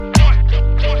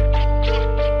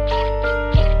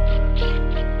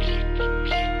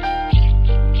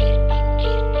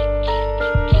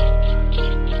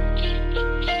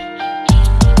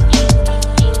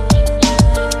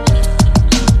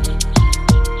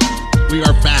We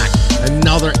are back.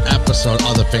 Another episode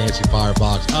of the Fantasy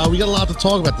Firebox. We got a lot to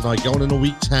talk about tonight. Going into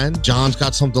Week 10, John's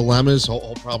got some dilemmas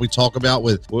he'll probably talk about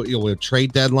with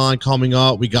trade deadline coming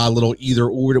up. We got a little either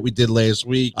or that we did last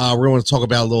week. We're going to talk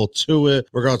about a little Tua.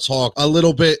 We're going to talk a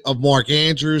little bit of Mark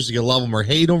Andrews. You love him or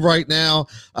hate him right now.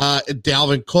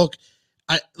 Dalvin Cook.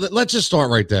 Let's just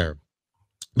start right there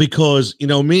because, me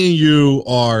and you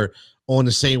are on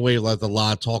the same wavelength a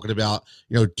lot, talking about,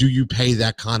 do you pay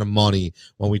that kind of money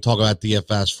when we talk about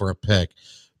DFS for a pick?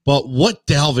 But what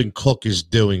Dalvin Cook is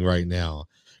doing right now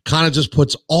kind of just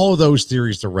puts all of those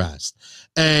theories to rest.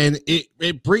 And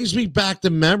it brings me back to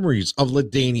memories of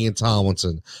LaDainian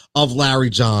Tomlinson, of Larry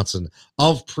Johnson,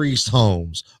 of Priest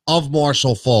Holmes, of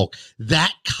Marshall Faulk,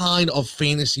 that kind of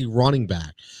fantasy running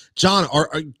back. John,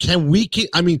 I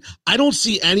don't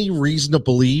see any reason to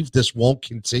believe this won't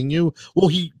continue. Will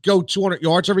he go 200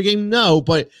 yards every game? No,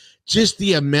 but just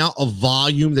the amount of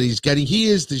volume that he's getting, he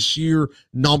is the sheer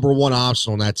number one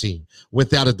option on that team,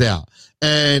 without a doubt.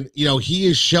 And, he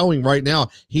is showing right now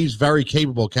he's very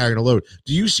capable of carrying a load.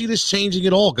 Do you see this changing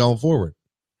at all going forward?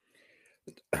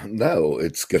 No,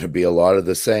 it's going to be a lot of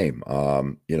the same.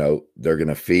 They're going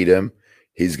to feed him.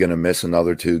 He's going to miss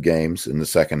another 2 games in the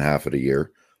second half of the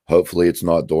year. Hopefully it's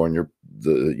not during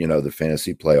the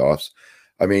fantasy playoffs.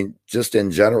 I mean, just in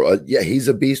general, he's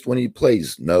a beast when he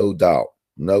plays, no doubt,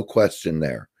 no question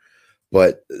there.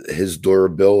 But his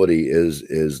durability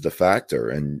is the factor,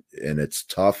 and it's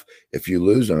tough if you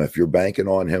lose him. If you're banking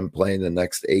on him playing the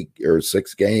next 8 or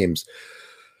 6 games,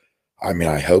 I mean,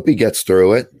 I hope he gets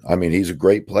through it. I mean, he's a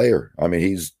great player. I mean,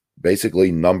 he's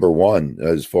basically number one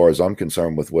as far as I'm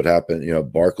concerned with what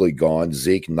happened. Barkley gone,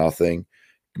 Zeke nothing.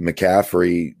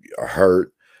 McCaffrey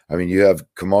hurt. I mean, you have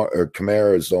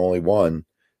Kamara is the only one,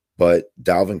 but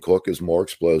Dalvin Cook is more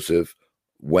explosive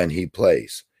when he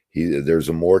plays. There's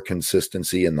a more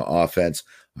consistency in the offense.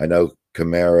 I know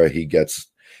Kamara, he gets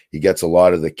a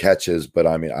lot of the catches, but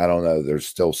I mean, I don't know. There's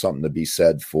still something to be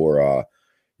said for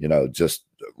just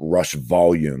rush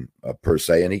volume per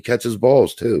se, and he catches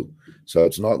balls too. So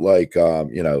it's not like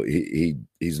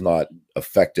he's not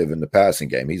effective in the passing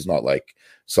game. He's not like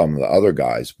some of the other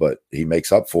guys, but he makes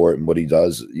up for it in what he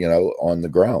does, on the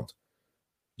ground.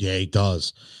 Yeah, he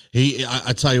does.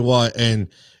 I tell you what, and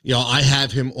I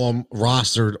have him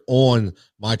rostered on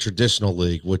my traditional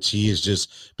league, which he has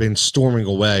just been storming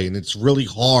away, and it's really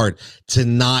hard to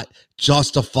not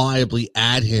justifiably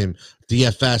add him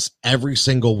DFS every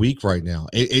single week right now.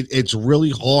 It's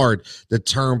really hard to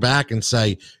turn back and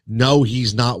say, no,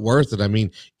 he's not worth it. I mean,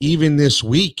 even this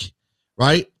week,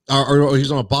 right? Or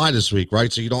he's on a bye this week,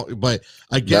 right? So you don't, but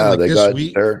again, this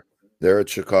week. They're at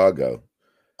Chicago.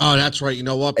 Oh, that's right. You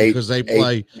know what? Because they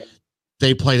play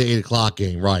the 8:00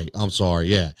 game, right? I'm sorry.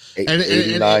 Yeah.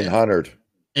 8,900.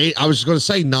 I was going to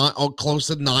say close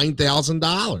to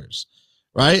 $9,000,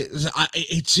 right?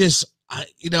 It's just,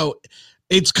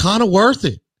 it's kind of worth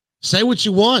it. Say what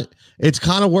you want. It's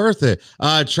kind of worth it.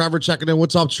 Trevor checking in.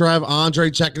 What's up, Trev? Andre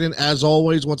checking in as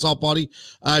always. What's up, buddy?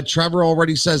 Trevor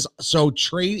already says, so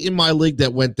trade in my league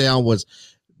that went down was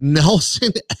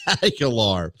Nelson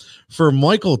Aguilar for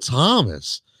Michael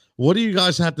Thomas. What do you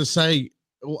guys have to say?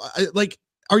 Like,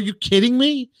 are you kidding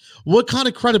me? What kind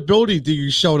of credibility do you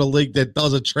show in a league that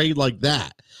does a trade like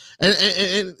that? And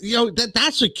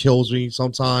that's what kills me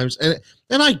sometimes. And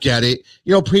I get it.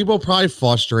 People probably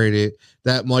frustrated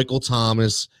that Michael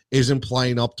Thomas isn't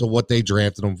playing up to what they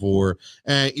drafted him for.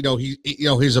 And,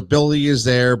 his ability is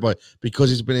there, but because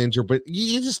he's been injured, but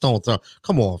you just don't throw.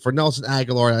 Come on, for Nelson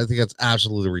Aguilar, I think that's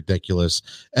absolutely ridiculous.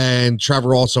 And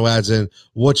Trevor also adds in,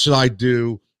 what should I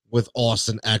do with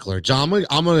Austin Ekeler? John,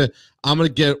 I'm gonna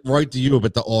get right to you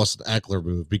about the Austin Ekeler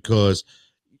move, because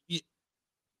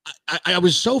I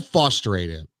was so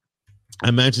frustrated.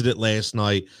 I mentioned it last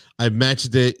night. I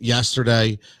mentioned it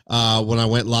yesterday when I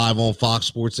went live on Fox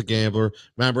Sports The Gambler.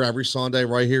 Remember, every Sunday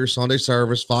right here, Sunday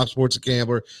service, Fox Sports The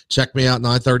Gambler. Check me out,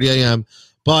 9:30 a.m.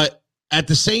 But at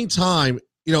the same time,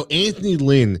 Anthony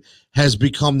Lynn has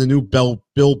become the new Bill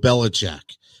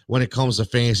Belichick when it comes to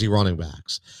fantasy running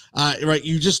backs. Right?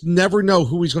 You just never know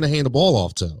who he's going to hand the ball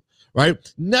off to. Right?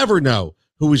 Never know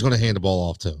who he's going to hand the ball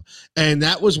off to. And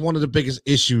that was one of the biggest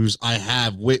issues I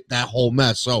have with that whole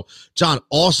mess. So, John,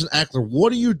 Austin Ekeler,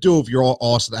 what do you do if you're an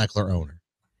Austin Ekeler owner?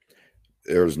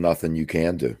 There's nothing you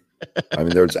can do. I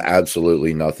mean, there's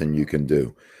absolutely nothing you can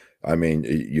do. I mean,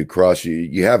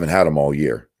 you haven't had him all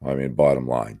year. I mean, bottom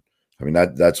line. I mean,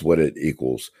 that's what it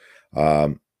equals.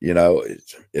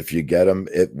 If you get him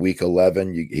at week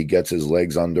 11, he gets his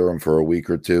legs under him for a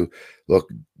week or two. Look,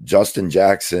 Justin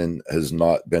Jackson has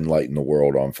not been lighting the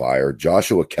world on fire.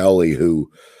 Joshua Kelly,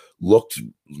 who looked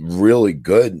really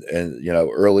good. And,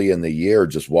 early in the year,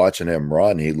 just watching him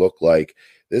run, he looked like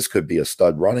this could be a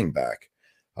stud running back.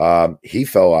 He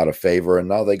fell out of favor, and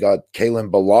now they got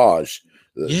Kalen Ballage,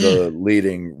 the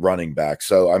leading running back.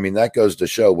 So, I mean, that goes to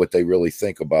show what they really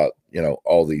think about,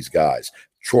 all these guys.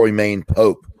 Troy Maine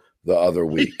Pope the other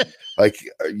week.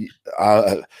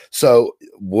 So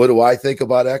what do I think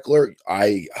about Ekeler?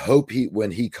 I hope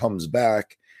when he comes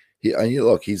back,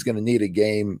 he's going to need a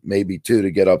game, maybe two, to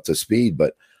get up to speed,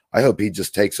 but I hope he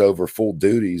just takes over full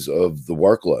duties of the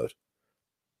workload.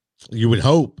 You would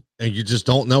hope, and you just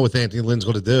don't know what Anthony Lynn's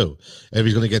going to do. If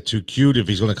he's going to get too cute, if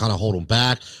he's going to kind of hold him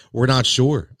back, we're not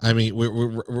sure. I mean,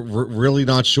 we're really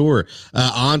not sure.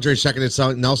 Andre checking it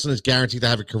out. Nelson is guaranteed to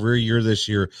have a career year this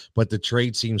year, but the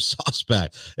trade seems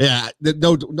suspect. Yeah,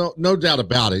 no doubt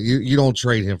about it. You don't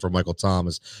trade him for Michael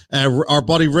Thomas. Our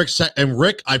buddy Rick and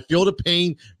Rick, I feel the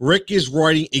pain. Rick is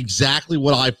writing exactly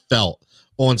what I felt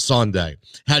on Sunday.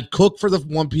 Had Cook for the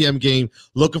 1 p.m. game.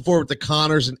 Looking forward to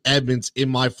Connors and Edmonds in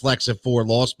my flex at 4.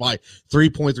 Lost by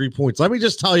 3.3 points. Let me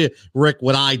just tell you, Rick,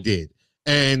 what I did.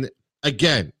 And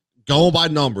again, going by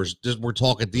numbers, we're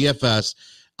talking DFS.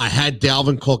 I had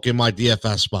Dalvin Cook in my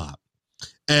DFS spot.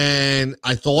 And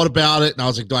I thought about it, and I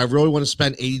was like, do I really want to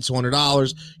spend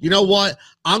 $8,200? You know what?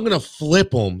 I'm going to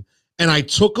flip him. And I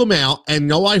took him out,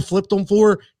 and I flipped him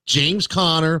for James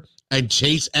Conner and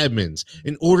Chase Edmonds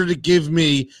in order to give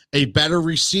me a better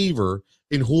receiver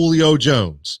in Julio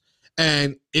Jones.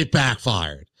 And it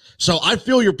backfired. So I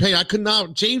feel your pain. I could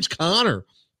not. James Conner,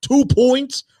 2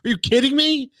 points? Are you kidding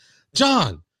me?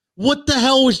 John, what the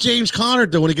hell was James Conner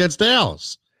doing against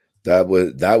Dallas? That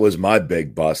was my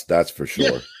big bust, that's for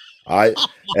sure. Yeah.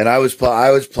 I was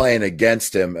playing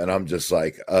against him, and I'm just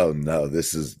like, oh no,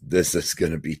 this is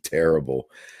going to be terrible.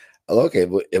 Look,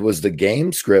 it was the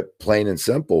game script, plain and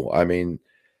simple. I mean,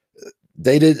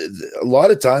 they did a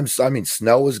lot of times. I mean,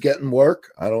 Snell was getting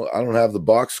work. I don't have the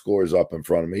box scores up in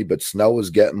front of me, but Snell was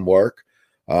getting work.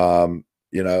 Connor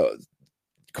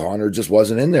just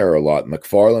wasn't in there a lot.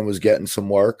 McFarland was getting some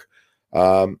work.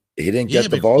 He didn't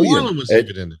get the volume. Was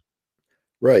even in it.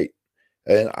 Right.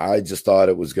 And I just thought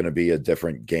it was going to be a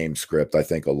different game script. I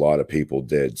think a lot of people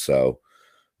did. So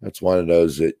that's one of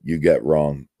those that you get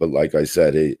wrong. But like I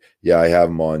said, I have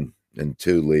him on in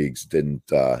 2 leagues. Didn't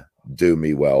do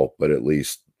me well, but at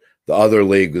least the other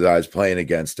league that I was playing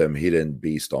against him, he didn't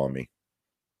beast on me.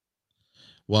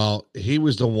 Well, he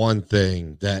was the one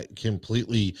thing that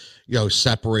completely,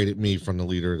 separated me from the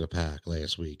leader of the pack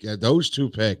last week. Those 2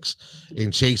 picks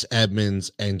in Chase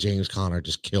Edmonds and James Conner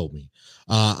just killed me.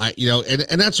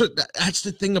 And that's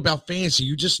the thing about fantasy.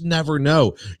 You just never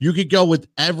know. You could go with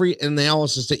every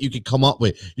analysis that you could come up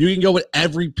with. You can go with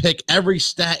every pick, every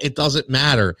stat. It doesn't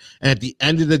matter. And at the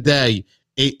end of the day,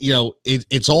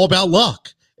 it's all about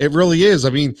luck. It really is. I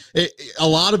mean, a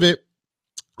lot of it.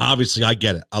 Obviously, I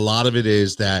get it. A lot of it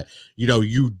is that,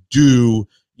 you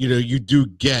do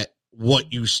get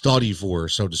what you study for,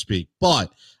 so to speak.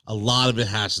 But a lot of it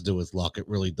has to do with luck. It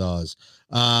really does.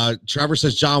 Trevor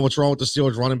says, John, what's wrong with the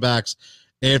Steelers running backs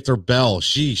after Bell?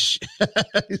 Sheesh.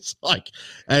 It's like,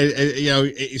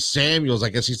 Samuels, I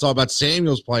guess he's talking about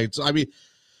Samuels playing. So, I mean,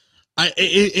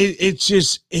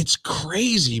 it's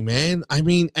crazy, man. I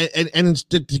mean, and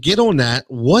to get on that,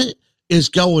 what is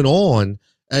going on?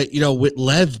 With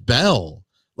Lev Bell,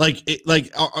 like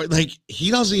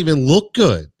he doesn't even look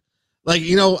good. I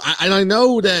know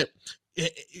that,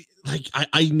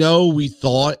 I know we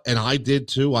thought, and I did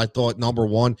too. I thought, number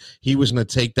one, he was going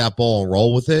to take that ball and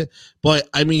roll with it. But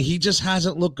I mean, he just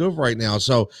hasn't looked good right now.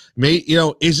 So,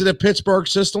 is it a Pittsburgh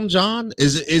system, John?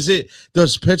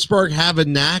 Does Pittsburgh have a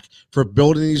knack for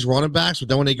building these running backs, but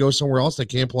then when they go somewhere else, they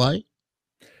can't play?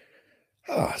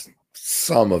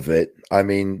 Some of it. I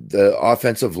mean, the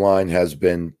offensive line has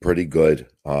been pretty good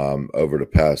over the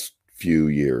past few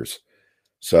years.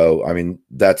 So, I mean,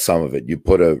 that's some of it. You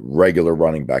put a regular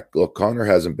running back. Look, Connor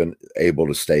hasn't been able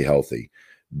to stay healthy.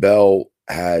 Bell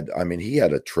he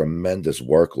had a tremendous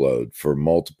workload for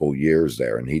multiple years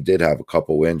there, and he did have a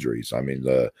couple injuries. I mean,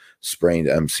 the sprained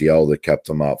MCL that kept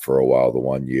him out for a while the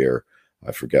 1 year.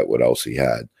 I forget what else he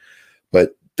had.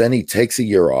 But then he takes a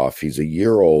year off. He's a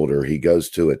year older. He goes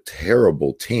to a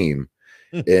terrible team,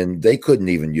 and they couldn't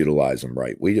even utilize him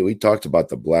right. We talked about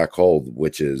the black hole,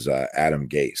 which is Adam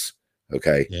Gase.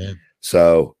 Okay. Yeah.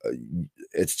 So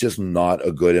it's just not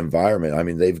a good environment. I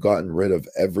mean, they've gotten rid of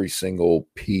every single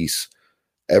piece,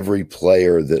 every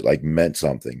player that meant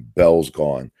something. Bell's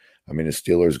gone. I mean, the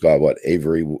Steelers got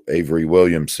Avery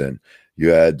Williamson. You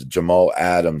had Jamal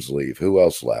Adams leave. Who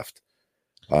else left?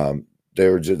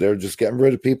 They're just getting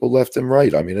rid of people left and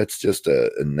right. I mean, it's just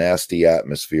a nasty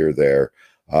atmosphere there.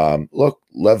 Look,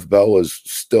 Lev Bell is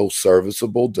still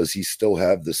serviceable. Does he still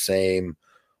have the same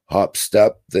hop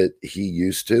step that he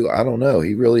used to? I don't know.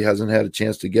 He really hasn't had a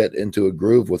chance to get into a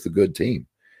groove with a good team.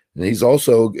 And he's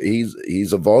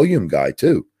a volume guy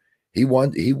too. He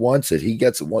wants it. He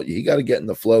gets it. He got to get in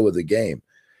the flow of the game.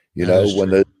 You know, when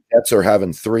the Jets are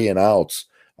having 3 and outs,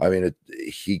 I mean,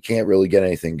 he can't really get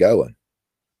anything going.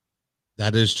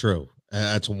 That is true.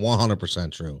 That's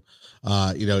 100% true.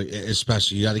 You know,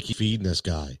 especially you got to keep feeding this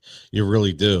guy. You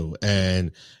really do.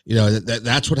 And, you know,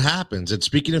 that's what happens. And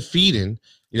speaking of feeding,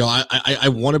 you know, I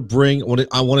want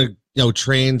to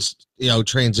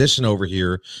transition over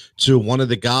here to one of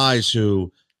the guys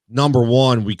who, number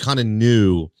one, we kind of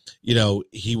knew, you know,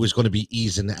 he was going to be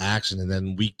eased into action. And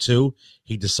then week 2,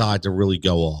 he decided to really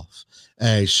go off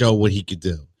and show what he could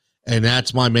do. And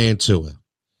that's my man Tua.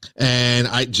 And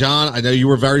John, I know you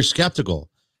were very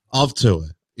skeptical of Tua.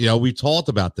 You know, we talked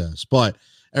about this, but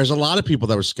there's a lot of people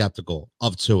that were skeptical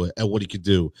of Tua and what he could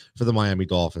do for the Miami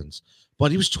Dolphins.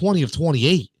 But he was 20 of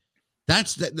 28.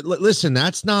 Listen,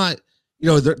 that's not, you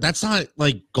know, that's not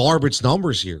like garbage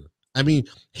numbers here. I mean,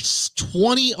 it's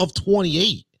 20 of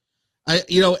 28.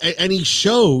 You know, and he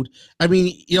showed, I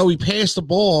mean, you know, he passed the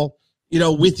ball, you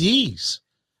know, with ease.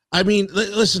 I mean,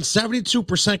 listen,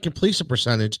 72% completion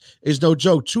percentage is no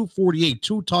joke. 248,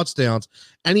 2 touchdowns,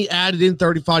 and he added in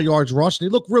 35 yards rushing. He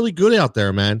looked really good out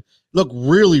there, man. Looked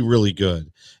really, really good.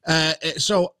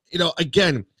 So, you know,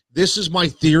 again, this is my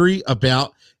theory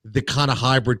about the kind of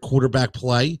hybrid quarterback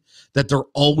play, that they're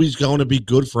always going to be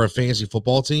good for a fantasy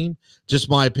football team. Just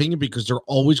my opinion, because they're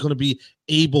always going to be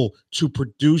able to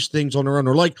produce things on their own.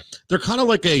 Or they're kind of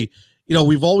like you know,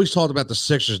 we've always talked about the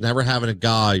Sixers never having a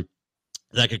guy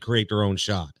that could create their own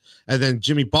shot. And then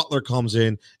Jimmy Butler comes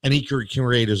in and he can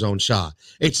create his own shot.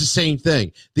 It's the same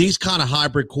thing. These kind of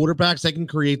hybrid quarterbacks, they can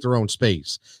create their own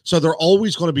space. So they're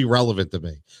always going to be relevant to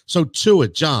me. So Tua,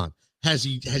 John, has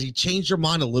he changed your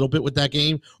mind a little bit with that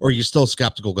game, or are you still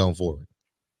skeptical going forward?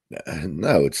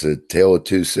 No, it's a tale of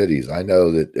two cities. I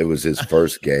know that it was his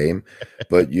first game,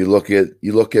 but you look at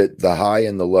the high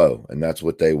and the low, and that's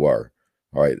what they were.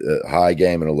 All right, a high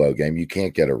game and a low game. You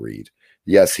can't get a read.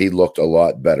 Yes, he looked a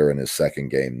lot better in his second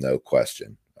game, no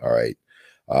question. All right.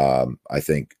 I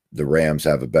think the Rams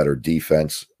have a better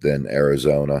defense than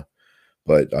Arizona,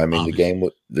 but I mean,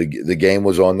 the game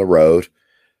was on the road,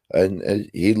 and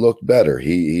he looked better.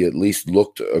 He at least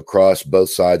looked across both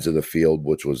sides of the field,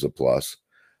 which was a plus.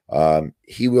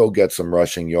 He will get some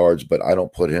rushing yards, but I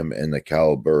don't put him in the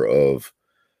caliber of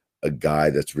a guy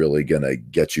that's really going to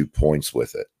get you points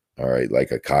with it. All right,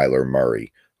 like a Kyler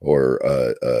Murray or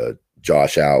a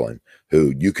Josh Allen,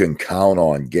 who you can count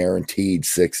on guaranteed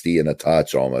 60 and a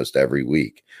touch almost every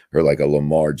week, or like a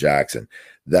Lamar Jackson.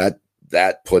 That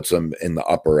puts them in the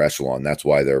upper echelon. That's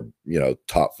why they're, you know,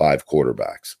 top 5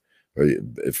 quarterbacks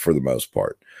for the most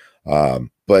part.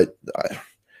 But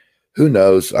who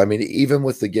knows? I mean, even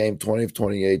with the game, 20 of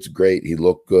 28 is great. He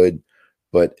looked good,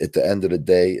 but at the end of the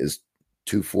day, is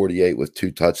 248 with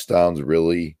 2 touchdowns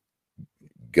really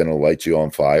going to light you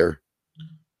on fire?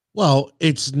 Well,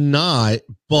 it's not,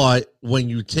 but when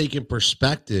you take in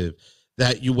perspective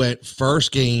that you went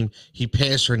first game, he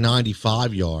passed for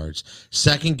 95 yards.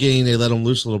 Second game, they let him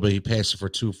loose a little bit. He passed it for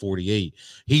 248.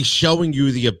 He's showing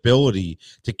you the ability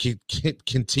to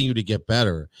continue to get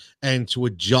better and to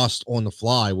adjust on the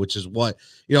fly, which is what,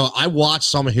 you know, I watched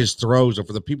some of his throws. And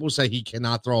for the people who say he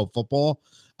cannot throw a football,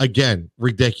 again,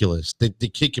 ridiculous. The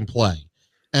kid can play.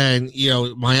 And, you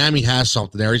know, Miami has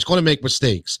something there. He's going to make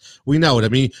mistakes. We know it. I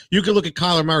mean, you can look at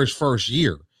Kyler Murray's first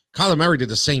year. Kyler Murray did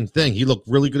the same thing. He looked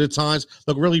really good at times,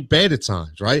 looked really bad at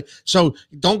times, right? So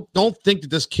don't think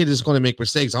that this kid is going to make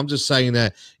mistakes. I'm just saying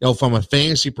that, you know, from a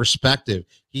fantasy perspective,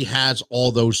 he has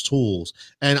all those tools.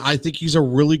 And I think he's a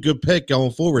really good pick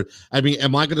going forward. I mean,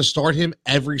 am I going to start him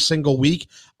every single week?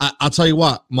 I'll tell you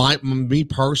what, me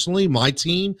personally, my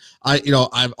team,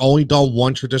 I've only done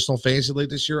one traditional fantasy league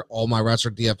this year. All my rest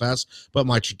are DFS, but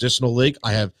my traditional league,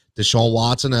 I have Deshaun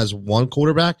Watson as one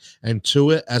quarterback and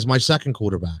Tua as my second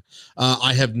quarterback.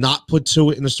 I have not put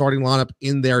Tua in the starting lineup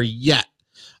in there yet.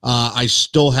 I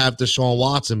still have Deshaun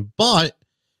Watson, but,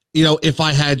 you know, if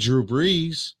I had Drew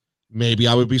Brees, maybe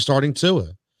I would be starting Tua,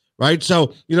 right?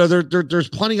 So, you know, there's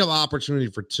plenty of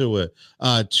opportunity for Tua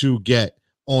to get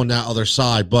on that other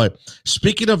side. But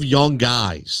speaking of young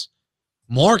guys,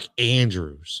 Mark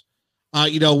Andrews,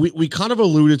 you know, we kind of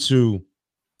alluded to,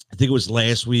 I think it was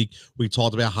last week, we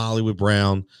talked about Hollywood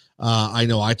Brown. I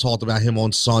know I talked about him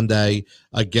on Sunday,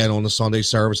 again, on the Sunday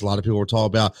service. A lot of people were talking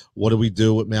about what do we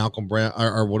do with Malcolm Brown,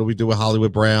 or what do we do with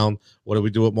Hollywood Brown? What do we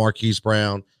do with Marquise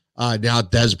Brown? Now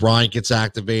Des Bryant gets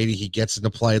activated. He gets into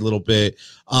play a little bit.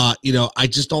 I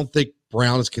just don't think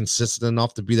Brown is consistent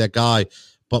enough to be that guy.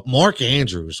 But Mark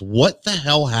Andrews, what the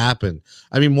hell happened?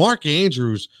 I mean, Mark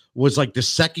Andrews was like the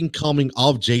second coming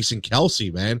of Jason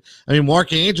Kelce, man. I mean,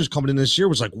 Mark Andrews coming in this year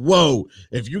was like, whoa,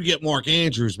 if you get Mark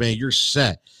Andrews, man, you're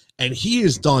set. And he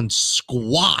has done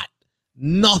squat,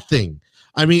 nothing.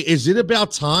 I mean, is it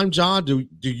about time, John? Do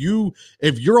you,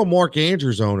 if you're a Mark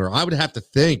Andrews owner, I would have to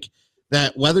think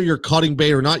that whether you're cutting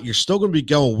bait or not, you're still going to be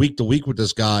going week to week with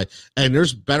this guy, and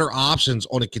there's better options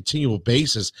on a continual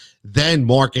basis than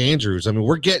Mark Andrews. I mean,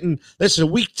 we're getting,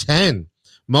 listen, week 10.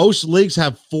 Most leagues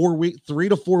have 3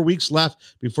 to 4 weeks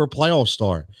left before playoffs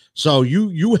start. So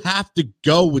you have to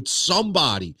go with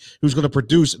somebody who's going to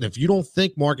produce. And if you don't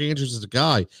think Mark Andrews is the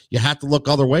guy, you have to look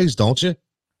other ways, don't you?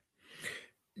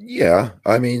 Yeah.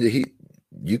 I mean,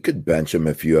 you could bench him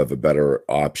if you have a better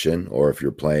option or if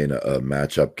you're playing a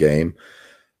matchup game.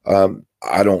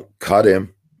 I don't cut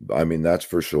him. I mean, that's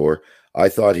for sure. I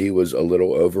thought he was a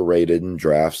little overrated in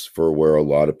drafts for where a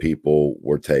lot of people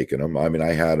were taking him. I mean,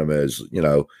 I had him as,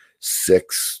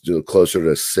 closer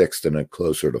to 6 than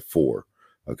closer to 4.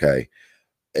 Okay.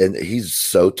 And he's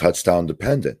so touchdown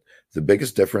dependent. The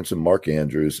biggest difference in Mark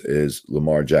Andrews is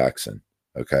Lamar Jackson.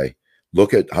 Okay.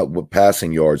 Look at what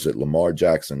passing yards that Lamar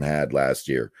Jackson had last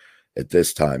year at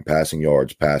this time, passing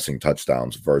yards, passing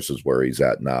touchdowns versus where he's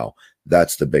at now.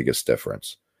 That's the biggest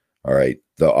difference. All right.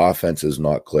 The offense is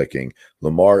not clicking.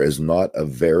 Lamar is not a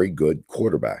very good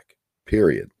quarterback,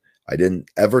 period. I didn't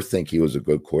ever think he was a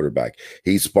good quarterback.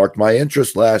 He sparked my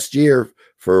interest last year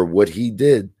for what he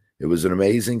did. It was an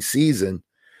amazing season,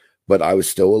 but I was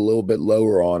still a little bit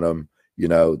lower on him,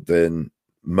 than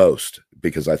most,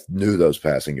 because I knew those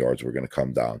passing yards were going to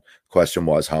come down. Question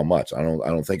was how much. I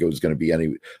don't think it was going to be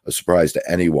a surprise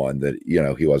to anyone that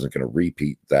he wasn't going to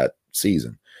repeat that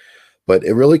season. But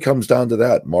it really comes down to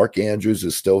that. Mark Andrews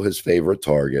is still his favorite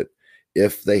target.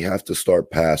 If they have to start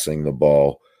passing the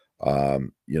ball,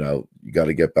 you got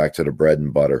to get back to the bread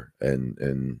and butter,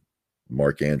 and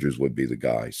Mark Andrews would be the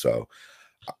guy. So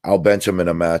I'll bench him in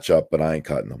a matchup, but I ain't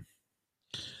cutting him.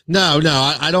 No,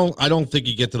 I don't think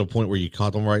you get to the point where you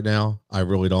cut them right now. I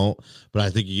really don't. But I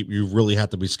think you really have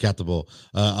to be skeptical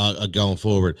going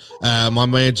forward. My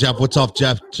man Jeff, what's up,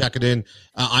 Jeff? Checking in.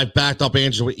 I backed up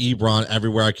Andrew with Ebron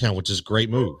everywhere I can, which is a great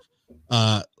move.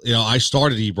 I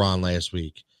started Ebron last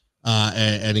week.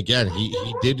 And again,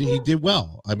 he did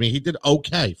well. I mean, he did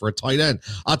okay for a tight end.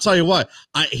 I'll tell you what,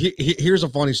 here's a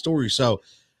funny story. So,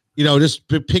 this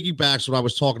piggybacks what I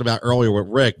was talking about earlier with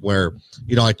Rick, where,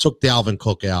 I took Dalvin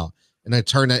Cook out and I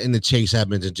turned that into Chase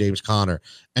Edmonds and James Conner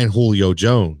and Julio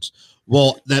Jones.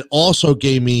 Well, that also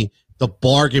gave me the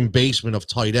bargain basement of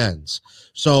tight ends.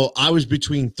 So I was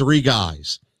between 3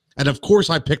 guys. And of course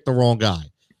I picked the wrong guy,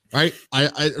 right?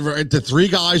 The 3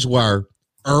 guys were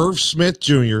Irv Smith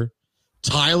Jr.,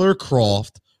 Tyler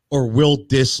Kroft, or Will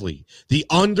Dissly, the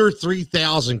under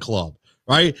 3,000 club,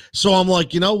 right? So I'm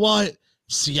like, you know what?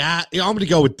 Seattle, I'm going to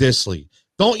go with Dissly.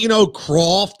 Don't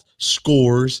Kroft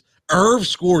scores, Irv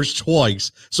scores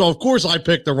twice. So, of course, I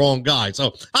picked the wrong guy.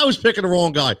 So, I was picking the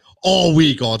wrong guy all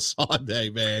week on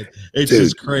Sunday, man. It's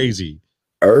just crazy.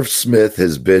 Irv Smith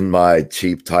has been my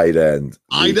cheap tight end.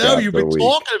 I know. You've been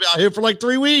talking about him for like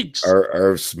 3 weeks.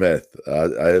 Irv Smith.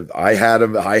 I had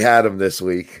him this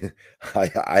week.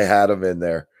 I had him in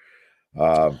there.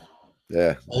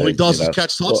 Yeah. All he does is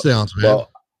catch touchdowns, man.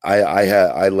 Well,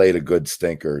 I laid a good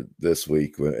stinker this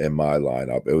week in my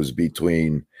lineup. It was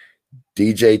between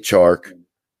DJ Chark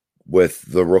with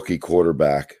the rookie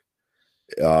quarterback,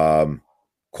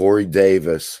 Corey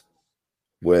Davis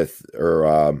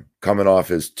coming off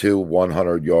his 2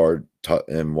 100-yard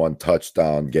and 1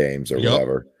 touchdown games or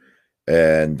whatever,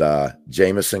 and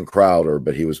Jamison Crowder,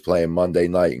 but he was playing Monday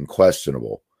night and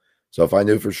questionable. So if I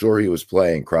knew for sure he was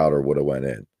playing, Crowder would have went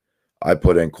in. I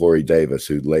put in Corey Davis,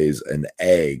 who lays an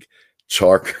egg.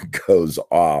 Chark goes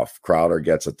off. Crowder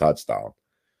gets a touchdown.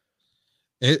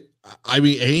 And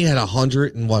he had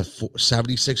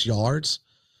 76 yards.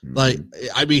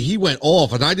 Mm-hmm. He went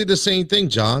off, and I did the same thing,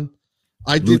 John.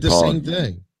 I did the same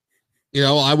thing.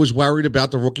 I was worried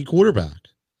about the rookie quarterback.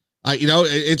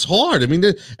 It's hard. I mean,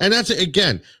 and that's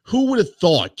again, who would have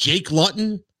thought Jake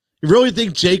Luton? You really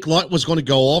think Jake Luton was going to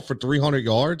go off for 300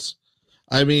 yards?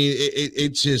 I mean,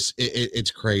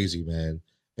 it's crazy, man.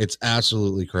 It's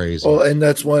absolutely crazy. Well, and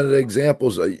that's one of the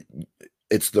examples.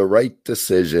 It's the right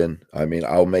decision. I mean,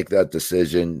 I'll make that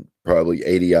decision probably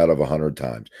 80 out of 100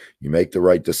 times. You make the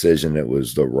right decision, it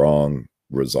was the wrong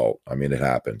result. I mean, it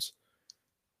happens.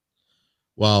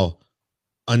 Well,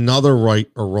 another right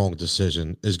or wrong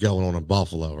decision is going on in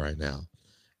Buffalo right now.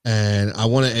 And I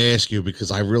want to ask you because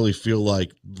I really feel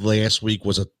like last week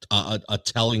was a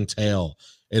telling tale.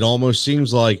 It almost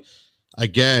seems like,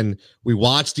 again, we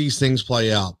watch these things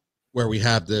play out where we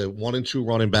have the 1 and 2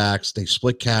 running backs, they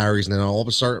split carries, and then all of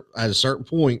a sudden, at a certain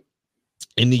point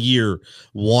in the year,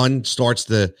 one starts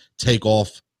to take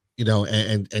off,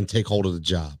 and take hold of the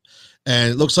job.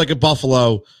 And it looks like at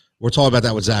Buffalo, we're talking about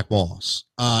that with Zach Moss.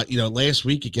 Last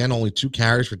week, again, only 2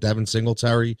 carries for Devin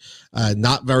Singletary.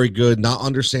 Not very good, not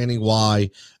understanding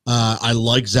why. I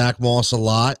like Zach Moss a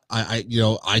lot.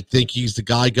 I think he's the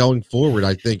guy going forward.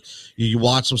 I think you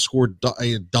watch him score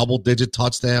double-digit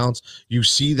touchdowns. You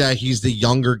see that he's the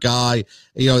younger guy,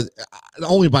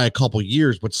 only by a couple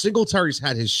years. But Singletary's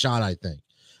had his shot, I think.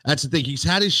 That's the thing. He's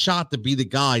had his shot to be the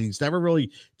guy. He's never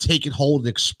really taken hold and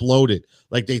exploded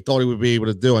like they thought he would be able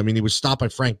to do. I mean, he was stopped by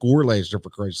Frank Gore last year, for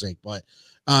Christ's sake. But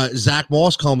Zach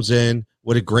Moss comes in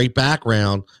with a great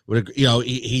background.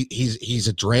 He's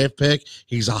a draft pick.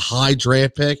 He's a high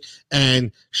draft pick,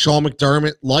 and Sean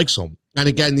McDermott likes him. And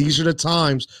again, these are the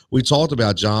times we talked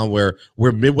about, John, where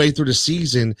we're midway through the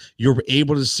season. You're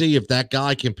able to see if that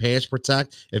guy can pass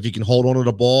protect, if he can hold on to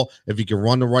the ball, if he can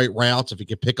run the right routes, if he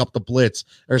can pick up the blitz.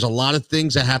 There's a lot of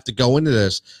things that have to go into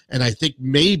this. And I think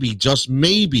maybe, just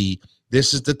maybe,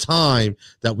 this is the time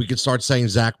that we can start saying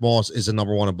Zach Moss is the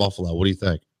number 1 in Buffalo. What do you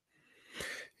think?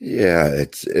 Yeah,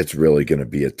 it's really going to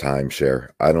be a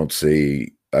timeshare. I don't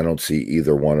see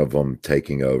either one of them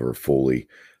taking over fully.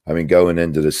 I mean, going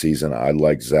into the season, I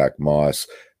like Zach Moss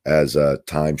as a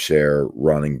timeshare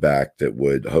running back that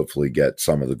would hopefully get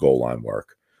some of the goal line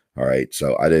work. All right.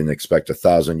 So I didn't expect a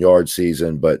 1,000-yard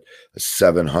season, but a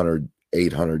 700,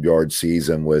 800-yard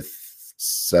season with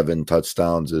 7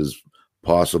 touchdowns is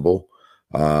possible.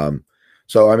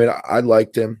 So, I mean, I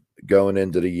liked him going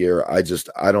into the year.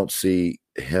 I don't see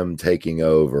him taking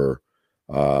over,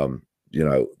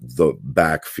 the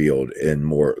backfield in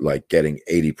more like getting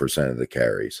 80% of the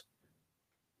carries.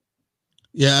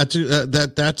 Yeah,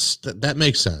 that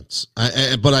makes sense.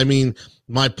 But I mean,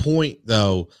 my point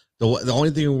though,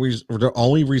 the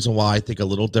only reason why I think a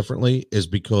little differently is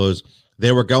because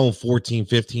they were going 14,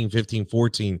 15, 15,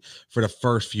 14 for the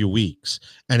first few weeks,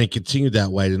 and it continued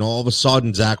that way. And all of a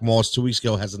sudden, Zach Moss 2 weeks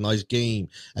ago has a nice game,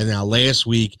 and now last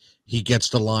week he gets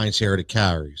the lion's share of the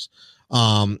carries.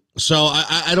 So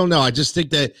I don't know. I just think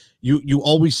that you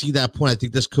always see that point. I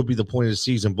think this could be the point of the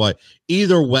season, but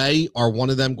either way, are one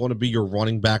of them going to be your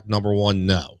running back number 1?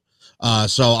 No.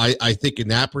 So I think in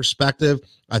that perspective,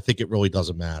 I think it really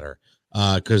doesn't matter.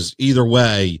 Because either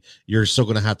way, you're still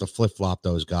going to have to flip-flop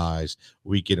those guys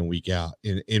week in and week out,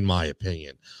 in my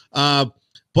opinion.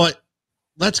 But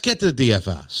let's get to the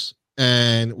DFS.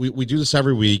 And we do this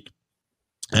every week.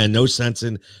 And no sense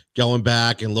in going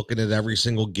back and looking at every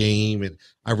single game. And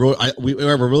we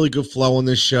have a really good flow on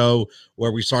this show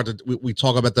where we talk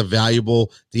about the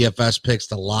valuable DFS picks,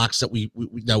 the locks that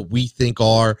we think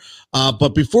are. But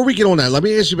before we get on that, let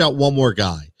me ask you about one more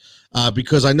guy,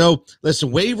 because I know.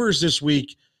 Listen, waivers this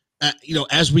week.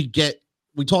 As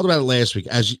we talked about it last week.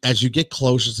 As you get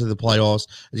closer to the playoffs,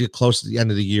 as you get close to the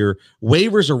end of the year,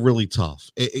 waivers are really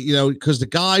tough. Because the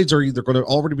guys are either going to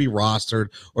already be rostered,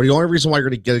 or the only reason why you're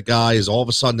going to get a guy is all of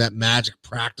a sudden that magic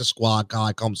practice squad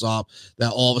guy comes up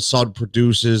that all of a sudden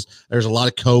produces. There's a lot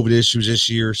of COVID issues this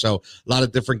year, so a lot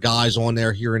of different guys on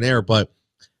there here and there. But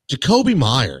Jakobi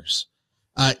Meyers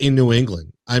in New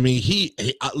England. I mean,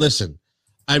 listen.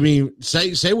 I mean,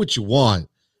 say what you want,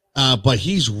 but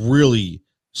he's really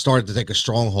started to take a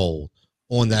stronghold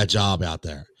on that job out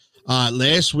there.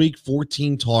 Last week,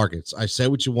 14 targets. I say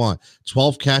what you want.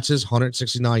 12 catches,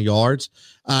 169 yards.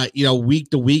 Week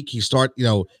to week,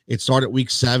 it started week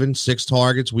 7, 6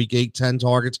 targets, week 8, 10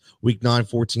 targets, week 9,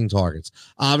 14 targets.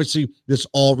 Obviously, this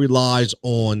all relies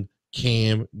on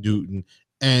Cam Newton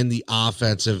and the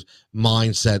offensive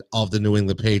mindset of the New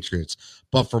England Patriots.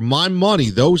 But for my money,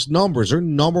 those numbers are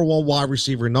number 1 wide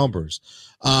receiver numbers.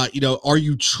 Are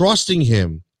you trusting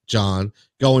him, John,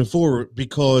 going forward?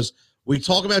 Because we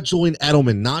talk about Julian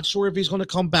Edelman, not sure if he's going to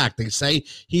come back. They say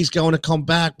he's going to come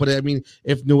back, but I mean,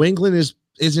 if New England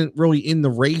isn't really in the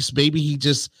race, maybe he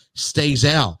just stays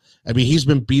out. I mean, he's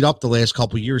been beat up the last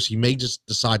couple of years. He may just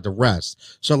decide to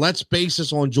rest. So let's base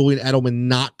this on Julian Edelman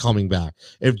not coming back.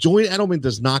 If Julian Edelman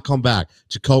does not come back,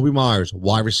 Jakobi Meyers,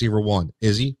 wide receiver 1,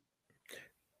 is he?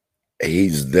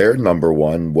 He's their number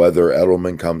 1, whether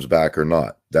Edelman comes back or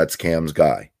not. That's Cam's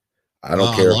guy. I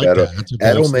don't care if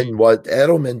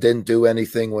Edelman didn't do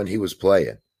anything when he was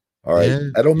playing. All right. Yeah,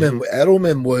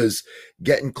 Edelman was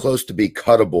getting close to be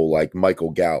cuttable like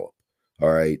Michael Gallup.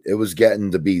 All right. It was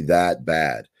getting to be that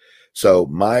bad. So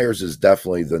Myers is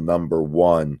definitely the number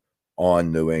 1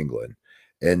 on New England.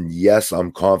 And yes,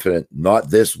 I'm confident not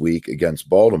this week against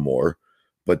Baltimore,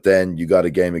 but then you got a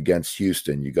game against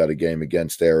Houston. You got a game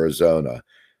against Arizona.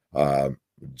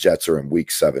 Jets are in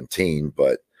week 17,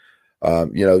 but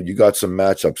you got some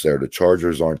matchups there. The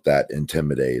Chargers aren't that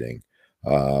intimidating.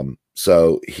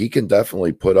 So he can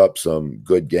definitely put up some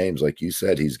good games. Like you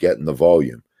said, he's getting the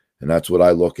volume. And that's what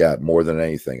I look at more than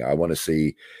anything. I want to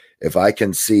see if I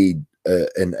can see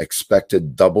an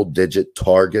expected double-digit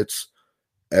targets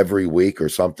every week or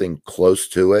something close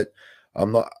to it.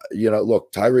 I'm not,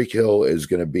 look, Tyreek Hill is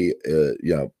going to be,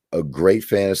 a great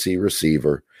fantasy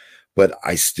receiver, but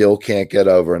I still can't get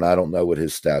over, and I don't know what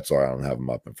his stats are. I don't have them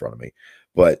up in front of me,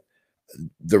 but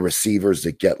the receivers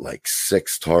that get like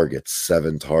 6 targets,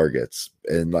 7 targets,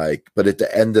 and but at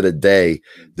the end of the day,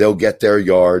 they'll get their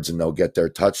yards and they'll get their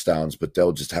touchdowns, but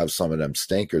they'll just have some of them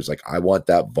stinkers. Like, I want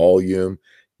that volume.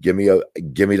 Give me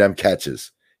them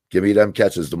catches. Give me them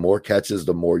catches. The more catches,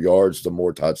 the more yards, the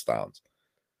more touchdowns.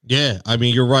 Yeah, I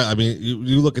mean, you're right. I mean,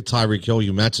 you look at Tyreek Hill,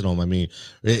 you mentioned him. I mean,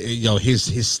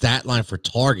 his stat line for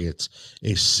targets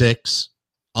is 6,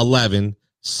 11,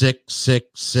 6, 6,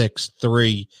 6,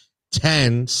 3,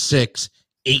 10, 6,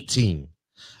 18.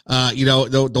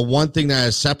 The one thing that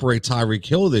has separated Tyreek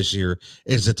Hill this year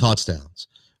is the touchdowns,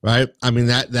 right? I mean,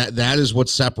 that is what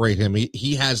separates him.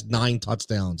 He has 9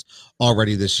 touchdowns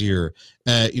already this year,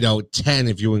 10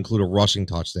 if you include a rushing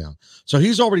touchdown. So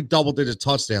he's already double-digit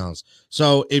touchdowns.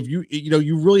 So if you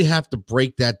really have to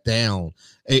break that down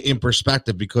in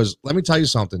perspective, because let me tell you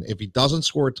something. If he doesn't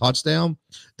score a touchdown,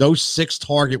 those 6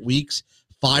 target weeks,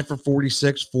 5 for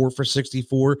 46, 4 for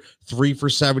 64, 3 for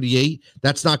 78,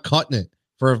 that's not cutting it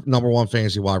for a number one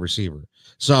fantasy wide receiver.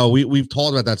 So we've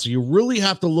talked about that. So you really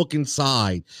have to look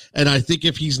inside. And I think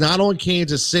if he's not on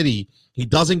Kansas City, he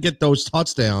doesn't get those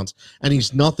touchdowns, and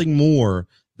he's nothing more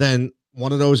than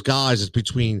one of those guys that's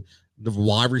between the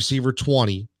wide receiver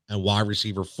 20 and wide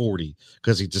receiver 40,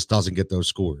 because he just doesn't get those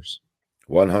scores.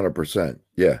 100%.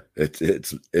 Yeah,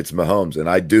 it's Mahomes, and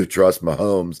I do trust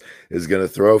Mahomes is going to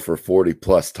throw for 40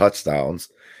 plus touchdowns.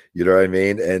 You know what I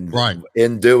mean? And right.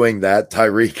 In doing that,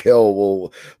 Tyreek Hill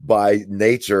will, by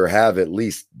nature, have at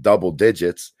least double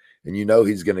digits, and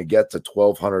he's going to get to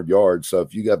 1,200 yards. So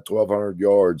if you got 1,200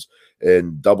 yards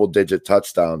and double-digit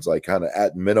touchdowns, like kind of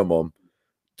at minimum,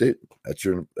 dude, that's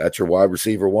your wide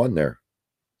receiver 1 there.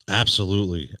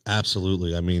 Absolutely.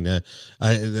 I mean,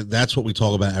 that's what we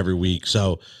talk about every week.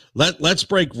 So let's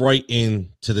break right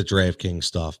into the DraftKings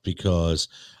stuff, because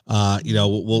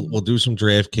we'll do some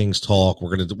DraftKings talk.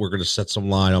 We're gonna set some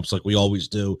lineups like we always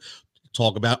do.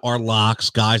 Talk about our locks,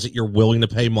 guys that you're willing to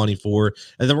pay money for,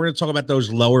 and then we're gonna talk about those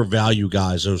lower value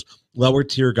guys, those lower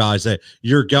tier guys that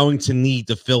you're going to need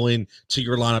to fill in to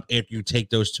your lineup after you take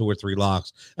those 2 or 3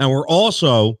 locks. And we're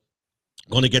also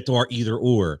going to get to our either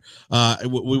or.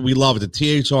 We love it.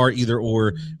 The THR either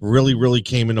or really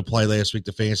came into play last week.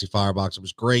 The Fantasy Firebox, it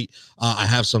was great. I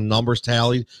have some numbers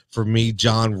tallied for me,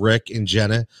 John, Rick, and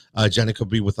Jenna. Jenna could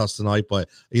be with us tonight, but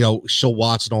she'll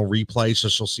watch it on replay, so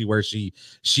she'll see where she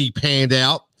panned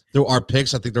out through our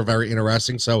picks. I think they're very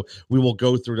interesting, so we will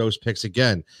go through those picks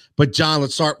again. But John,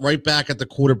 let's start right back at the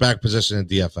quarterback position in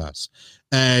DFS.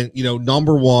 And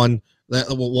number one,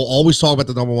 we'll always talk about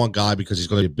the number 1 guy because he's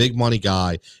going to be a big money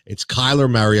guy. It's Kyler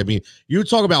Murray. I mean, you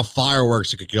talk about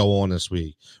fireworks that could go on this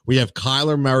week. We have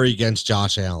Kyler Murray against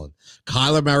Josh Allen.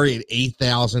 Kyler Murray at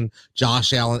 8,000,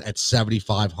 Josh Allen at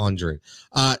 7,500.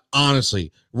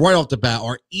 Honestly, right off the bat,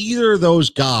 are either of those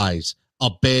guys a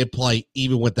bad play,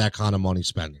 even with that kind of money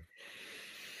spending?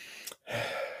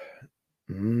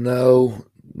 No,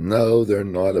 they're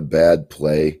not a bad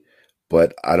play,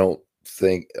 but I don't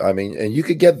think, and you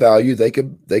could get value. They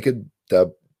could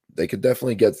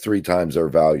definitely get 3 times their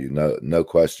value. No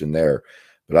question there.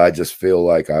 But I just feel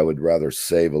like I would rather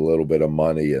save a little bit of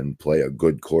money and play a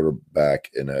good quarterback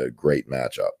in a great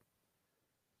matchup.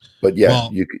 But yeah,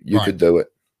 you could do it.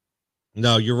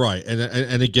 No, you're right.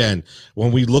 And again,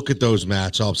 when we look at those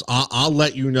matchups, I'll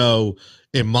let you know,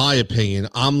 in my opinion,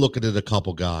 I'm looking at a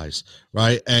couple guys,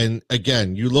 right? And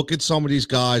again, you look at some of these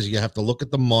guys, you have to look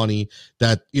at the money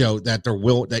that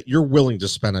that you're willing to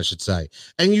spend, I should say.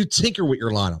 And you tinker with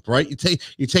your lineup, right? You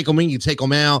take them in, you take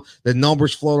them out, the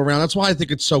numbers float around. That's why I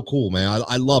think it's so cool, man.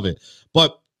 I love it.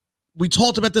 But we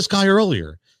talked about this guy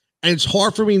earlier, and it's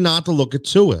hard for me not to look at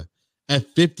Tua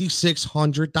at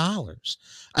 $5,600.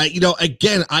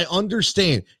 Again, I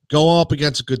understand going up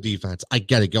against a good defense. I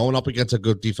get it. Going up against a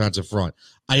good defensive front.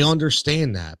 I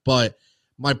understand that. But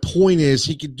My point is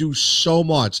he can do so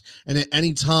much. And at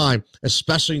any time,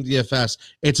 especially in DFS,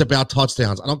 it's about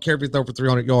touchdowns. I don't care if you throw for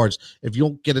 300 yards. If you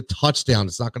don't get a touchdown,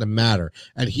 it's not going to matter.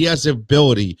 And he has the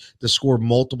ability to score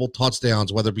multiple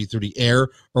touchdowns, whether it be through the air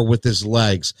or with his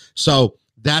legs. So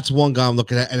that's one guy I'm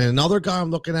looking at. And another guy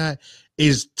I'm looking at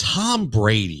is Tom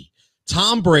Brady.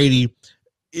 Tom Brady,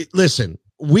 listen,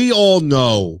 we all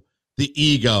know the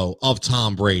ego of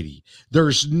Tom Brady.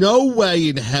 There's no way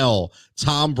in hell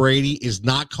Tom Brady is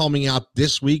not coming out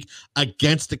this week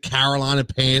against the Carolina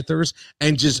Panthers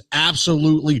and just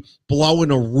absolutely blowing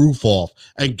a roof off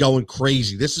and going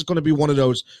crazy. This is going to be one of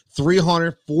those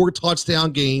 304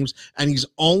 touchdown games, and he's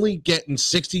only getting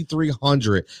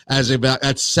 6,300 as about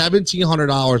at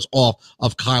 $1,700 off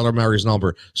of Kyler Murray's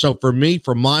number. So for me,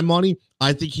 for my money,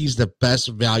 I think he's the best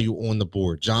value on the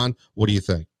board. John, what do you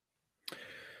think?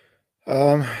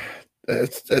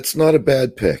 It's not a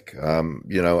bad pick.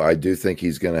 I do think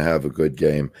he's going to have a good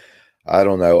game. I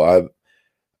don't know.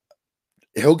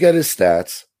 He'll get his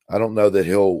stats. I don't know that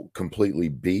he'll completely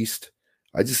beast.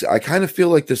 I kind of feel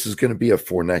like this is going to be a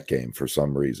Fournette game for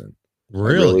some reason.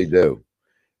 Really? I really do.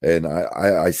 And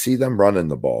I see them running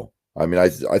the ball. I mean,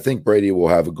 I think Brady will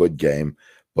have a good game,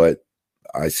 but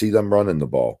I see them running the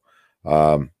ball.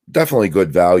 Definitely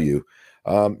good value.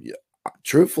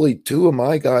 Truthfully, two of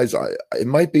my guys, it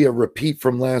might be a repeat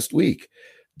from last week.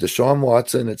 Deshaun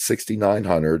Watson at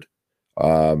 6,900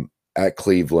 at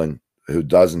Cleveland, who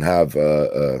doesn't have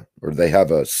or they have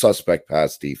a suspect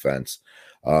pass defense.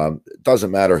 It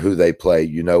doesn't matter who they play.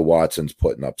 Watson's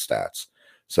putting up stats.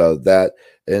 So that,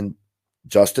 and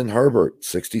Justin Herbert,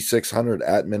 6,600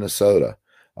 at Minnesota.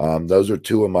 Those are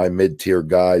two of my mid-tier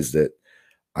guys that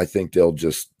I think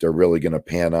they're really going to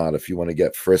pan out. If you want to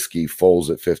get frisky, Foles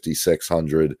at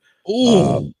 5,600,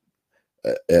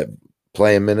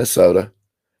 playing Minnesota,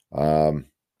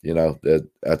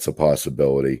 that's a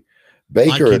possibility.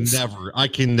 Baker, I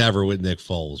can never with Nick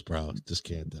Foles, bro. Just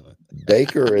can't do it.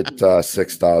 Baker at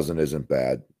 6,000 isn't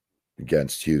bad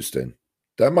against Houston.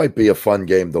 That might be a fun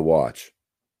game to watch.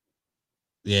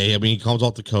 Yeah, I mean, he comes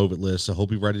off the COVID list, so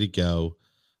hope he's ready to go.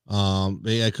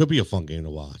 Yeah, it could be a fun game to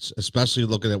watch, especially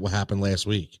looking at what happened last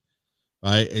week,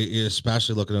 right?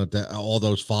 Especially looking at all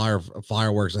those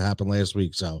fireworks that happened last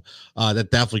week. So that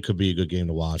definitely could be a good game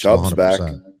to watch. Chubb's 100%. Back.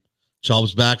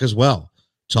 Chubb's back as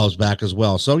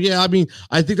well. So, yeah, I mean,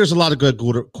 I think there's a lot of good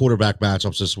quarterback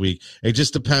matchups this week. It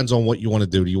just depends on what you want to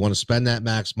do. Do you want to spend that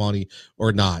max money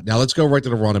or not? Now, let's go right to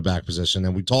the running back position.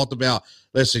 And you talked about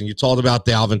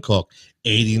Dalvin Cook,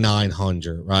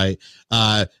 8,900, right?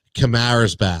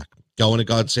 Kamara's back, going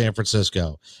against San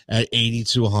Francisco at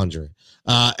 8,200.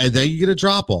 And then you get a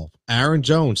drop-off. Aaron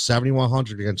Jones,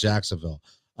 7,100 against Jacksonville.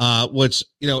 Which,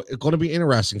 it's going to be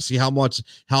interesting. See how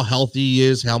healthy he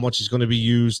is, how much he's going to be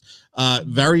used.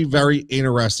 Very, very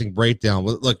interesting breakdown.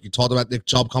 Look, you talked about Nick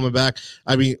Chubb coming back.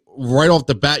 I mean, right off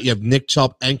the bat, you have Nick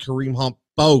Chubb and Kareem Hunt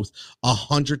both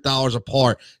 $100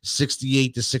 apart,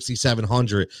 6,800 to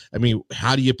 6,700. I mean,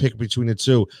 how do you pick between the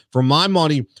two? For my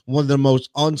money, one of the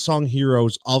most unsung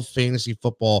heroes of fantasy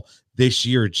football this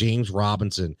year, James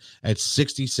Robinson at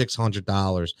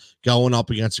 $6,600, going up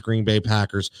against the Green Bay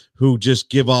Packers, who just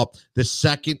give up the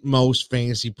second most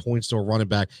fantasy points to a running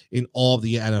back in all of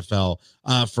the NFL.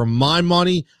 For my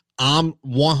money, I'm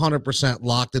 100%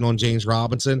 locked in on James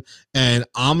Robinson, and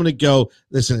I'm going to go,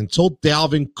 listen, until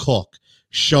Dalvin Cook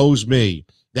shows me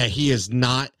that he is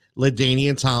not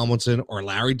LaDainian Tomlinson or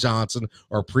Larry Johnson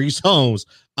or Priest Holmes,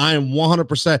 I am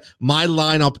 100%. My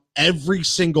lineup every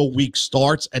single week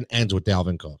starts and ends with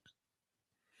Dalvin Cook.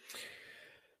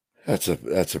 That's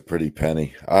a pretty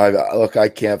penny.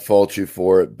 I can't fault you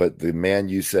for it, but the man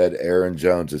you said, Aaron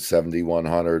Jones, at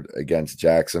 7,100 against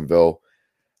Jacksonville,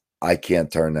 I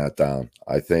can't turn that down.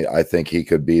 I think he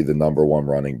could be the number one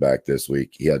running back this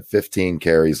week. He had 15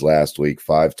 carries last week,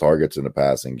 5 targets in the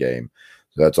passing game.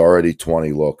 So that's already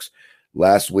 20 looks.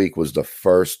 Last week was the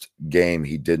first game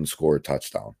he didn't score a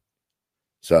touchdown.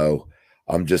 So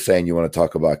I'm just saying, you want to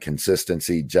talk about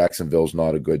consistency. Jacksonville's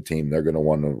not a good team. They're going to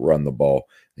want to run the ball.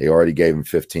 They already gave him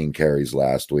 15 carries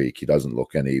last week. He doesn't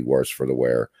look any worse for the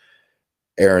wear.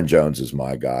 Aaron Jones is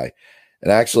my guy.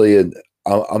 And actually,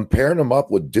 I'm pairing him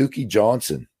up with Dookie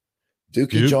Johnson.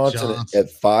 Duke Johnson at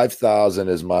 5,000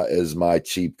 is my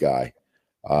cheap guy.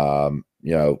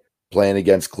 Playing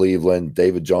against Cleveland,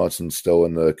 David Johnson's still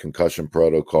in the concussion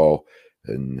protocol,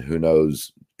 and who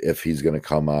knows if he's going to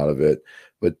come out of it.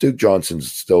 But Duke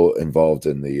Johnson's still involved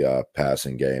in the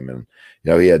passing game, and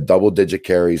he had double-digit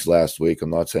carries last week. I'm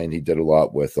not saying he did a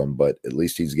lot with them, but at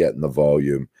least he's getting the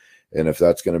volume. And if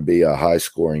that's going to be a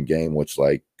high-scoring game, which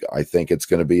I think it's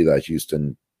going to be that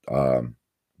Houston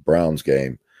Browns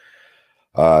game,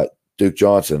 Duke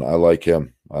Johnson, I like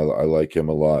him. I like him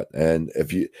a lot. And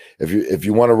if you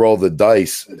want to roll the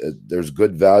dice, there's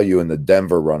good value in the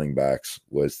Denver running backs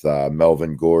with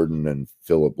Melvin Gordon and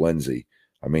Philip Lindsay.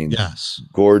 I mean, yes,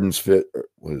 Gordon's fit.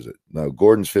 What is it? No,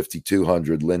 Gordon's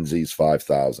 5,200. Lindsay's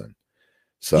 5,000.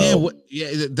 So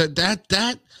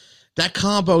that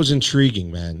combo is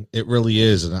intriguing, man. It really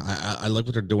is, and I like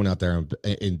what they're doing out there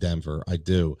in Denver. I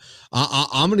do.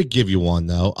 I'm going to give you one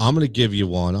though. I'm going to give you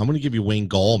Wayne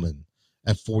Gallman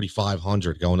at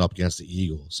 4,500 going up against the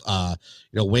Eagles.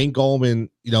 Wayne Gallman,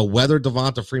 whether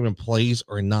Devonta Freeman plays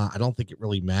or not, I don't think it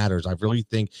really matters. I really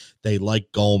think they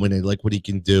like Gallman. They like what he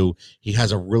can do. He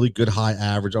has a really good high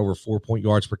average, over 4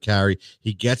 yards per carry.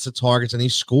 He gets the targets and he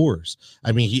scores.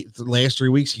 I mean, the last 3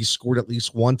 weeks, he scored at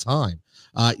least one time.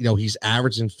 He's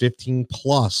averaging 15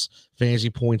 plus fantasy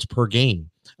points per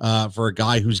game. For a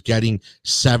guy who's getting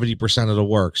 70% of the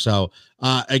work. So,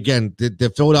 again,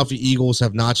 the Philadelphia Eagles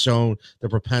have not shown the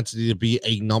propensity to be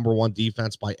a number one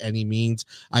defense by any means.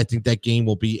 I think that game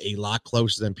will be a lot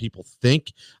closer than people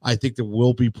think. I think there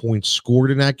will be points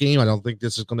scored in that game. I don't think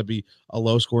this is going to be a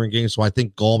low-scoring game, so I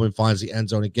think Gallman finds the end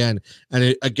zone again.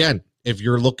 And, again, if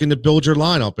you're looking to build your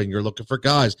lineup and you're looking for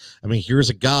guys, I mean, here's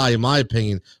a guy, in my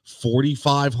opinion,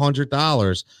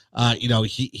 $4,500.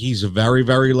 He's very,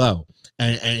 very low.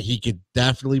 And he could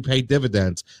definitely pay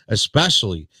dividends,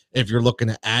 especially if you're looking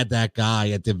to add that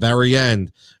guy at the very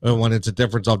end when it's a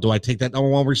difference of, do I take that number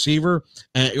one receiver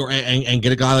and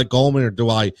get a guy like Gallman, or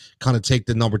do I kind of take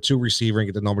the number two receiver and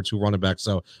get the number two running back?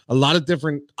 So a lot of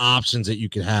different options that you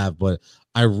could have, but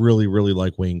I really, really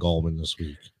like Wayne Gallman this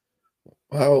week.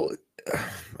 Well,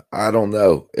 I don't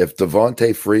know. If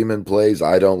Devonta Freeman plays,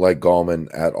 I don't like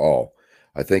Gallman at all.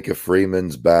 I think if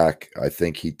Freeman's back, I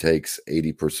think he takes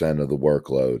 80% of the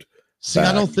workload. See, back.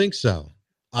 I don't think so.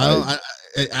 I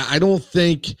don't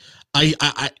think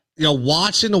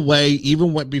watching away,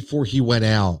 even before he went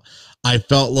out, I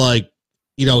felt like,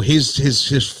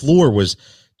 his floor was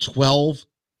 12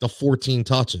 to 14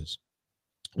 touches,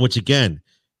 which again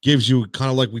gives you kind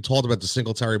of like we talked about the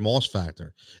Singletary Moss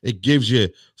factor. It gives you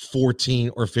 14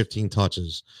 or 15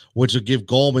 touches, which will give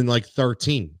Gallman like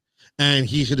 13. And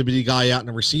he's going to be the guy out in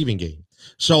the receiving game.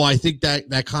 So I think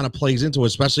that kind of plays into it,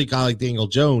 especially a guy like Daniel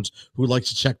Jones, who likes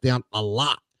to check down a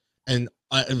lot and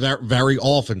very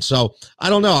often. So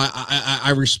I don't know.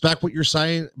 I respect what you're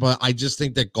saying, but I just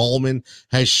think that Gallman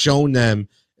has shown them,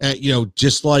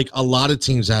 just like a lot of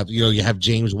teams have. You have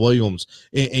James Williams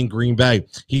in Green Bay.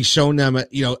 He's shown them,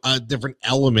 a different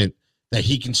element that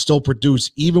he can still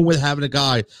produce, even with having a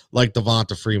guy like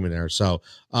Devonta Freeman there. So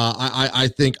I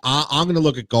think I'm going to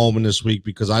look at Gallman this week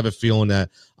because I have a feeling that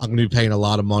I'm going to be paying a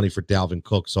lot of money for Dalvin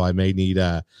Cook. So I may need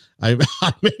I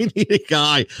may need a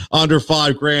guy under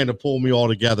 $5,000 to pull me all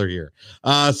together here.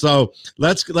 So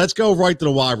let's go right to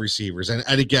the wide receivers. And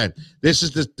again, this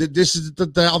is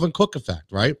the Dalvin Cook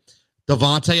effect, right?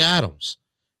 Davante Adams,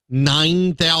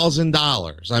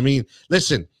 $9,000. I mean,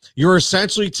 listen, you're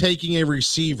essentially taking a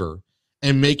receiver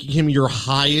and making him your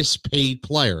highest paid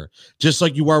player, just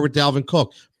like you are with Dalvin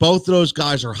Cook. Both of those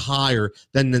guys are higher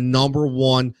than the number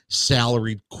one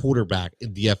salaried quarterback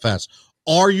in DFS.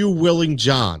 Are you willing,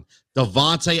 John?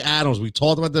 Davante Adams, we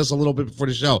talked about this a little bit before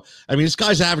the show. I mean, this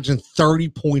guy's averaging 30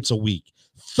 points a week.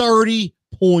 30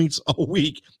 points a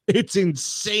week. It's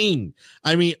insane.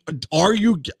 I mean, are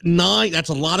you that's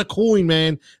a lot of coin,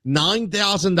 man.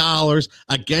 $9,000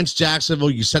 against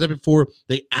Jacksonville. You said it before.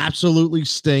 They absolutely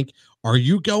stink. Would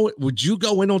you go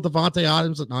in on Davante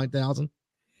Adams at 9,000?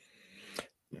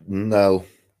 No.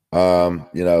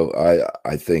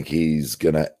 I think he's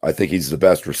the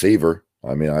best receiver.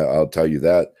 I mean, I'll tell you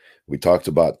that. We talked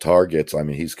about targets. I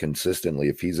mean, he's consistently,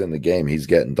 if he's in the game, he's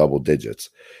getting double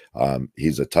digits.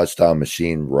 He's a touchdown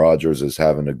machine. Rodgers is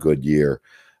having a good year.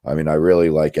 I mean, I really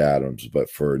like Adams, but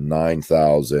for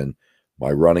 9,000,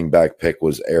 my running back pick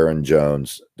was Aaron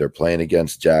Jones. They're playing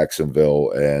against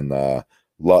Jacksonville and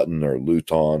Luton or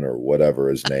Luton or whatever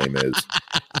his name is.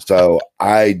 So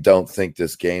I don't think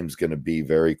this game's going to be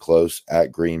very close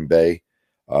at Green Bay.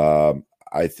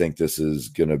 I think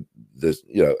Adams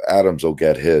will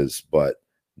get his, but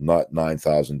not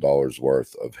 $9,000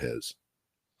 worth of his.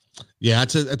 Yeah,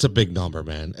 it's a big number,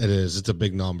 man. It is. It's a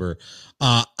big number.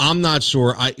 I'm not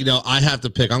sure. I have to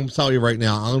pick. I'm going to tell you right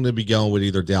now, I'm going to be going with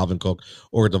either Dalvin Cook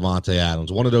or Davante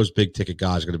Adams. One of those big ticket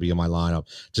guys are going to be in my lineup.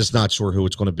 Just not sure who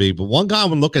it's going to be. But one guy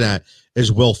I'm looking at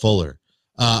is Will Fuller,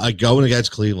 going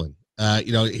against Cleveland.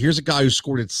 Here's a guy who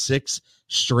scored in 6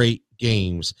 straight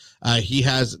games. He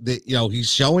has he's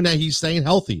showing that he's staying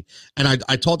healthy. And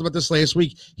I talked about this last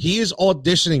week. He is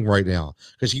auditioning right now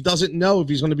because he doesn't know if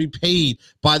he's going to be paid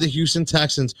by the Houston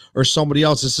Texans or somebody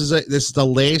else. This is the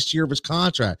last year of his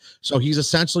contract. So he's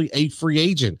essentially a free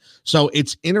agent. So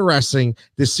it's interesting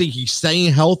to see he's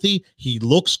staying healthy. He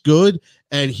looks good.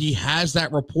 And he has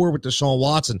that rapport with Deshaun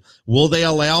Watson. Will they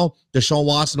allow Deshaun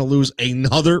Watson to lose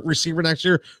another receiver next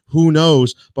year? Who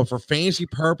knows? But for fantasy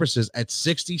purposes, at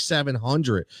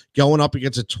 6,700, going up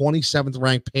against a 27th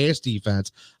ranked pass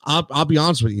defense, I'll be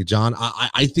honest with you, John.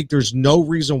 I think there's no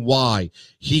reason why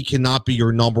he cannot be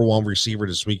your number one receiver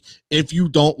this week if you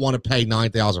don't want to pay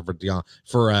 $9,000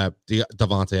 for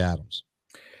Davante Adams.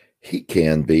 He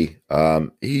can be.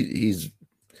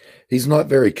 He's not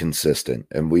very consistent,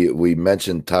 and we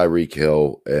mentioned Tyreek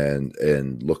Hill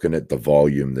and looking at the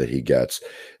volume that he gets,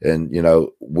 and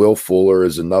Will Fuller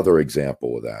is another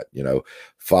example of that.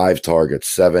 5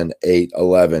 targets, 7, 8,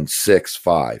 11, 6,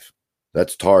 5.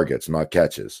 That's targets, not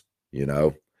catches.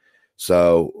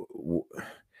 So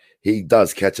he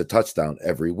does catch a touchdown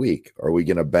every week. Are we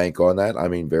going to bank on that? I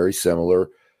mean, very similar.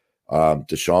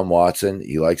 Deshaun Watson,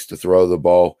 he likes to throw the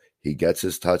ball. He gets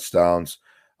his touchdowns,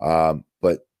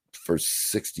 but for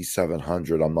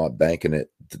 6,700, I'm not banking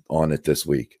on it this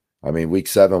week. I mean, week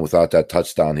 7, without that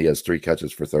touchdown, he has 3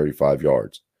 catches for 35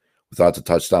 yards. Without the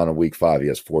touchdown in week 5, he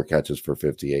has 4 catches for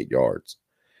 58 yards.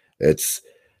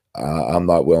 I'm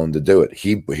not willing to do it.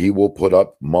 He will put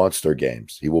up monster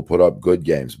games. He will put up good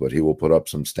games, but he will put up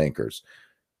some stinkers.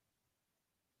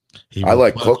 I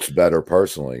like Cooks better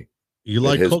personally. You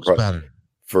like Cooks better?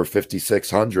 For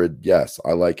 5,600, yes,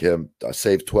 I like him. I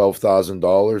saved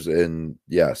 $12,000, and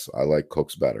yes, I like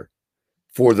Cooks better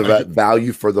for the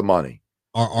value for the money.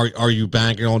 Are you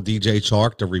banking on DJ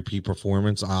Chark to repeat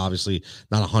performance? Obviously,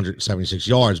 not 176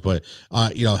 yards, but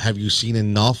have you seen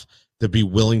enough to be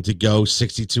willing to go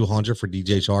 6,200 for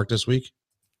DJ Chark this week?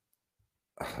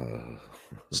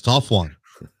 It's a tough one,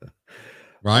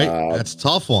 right? That's a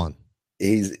tough one.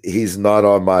 He's not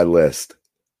on my list.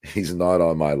 He's not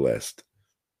on my list.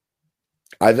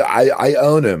 I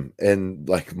own him in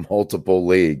like multiple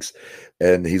leagues,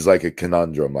 and he's like a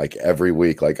conundrum. Like every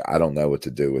week, like I don't know what to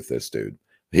do with this dude.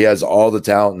 He has all the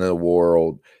talent in the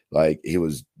world. Like he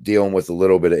was dealing with a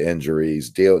little bit of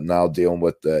injuries. He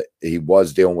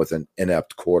was dealing with an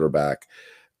inept quarterback.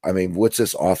 I mean, what's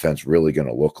this offense really going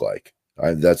to look like?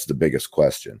 That's the biggest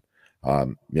question.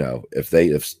 If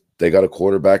they got a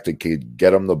quarterback that could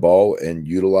get him the ball and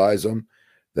utilize him,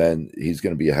 then he's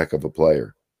going to be a heck of a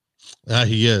player.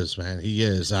 He is, man. He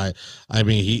is. I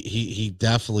mean, he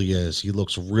definitely is. He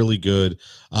looks really good.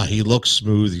 He looks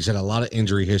smooth. He's had a lot of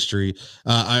injury history,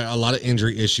 a lot of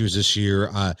injury issues this year.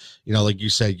 Like you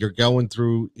said, you're going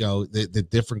through, the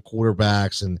different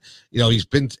quarterbacks, and he's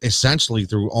been essentially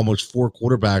through almost 4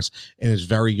 quarterbacks in his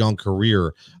very young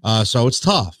career. So it's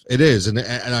tough. It is, and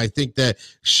I think that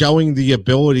showing the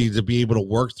ability to be able to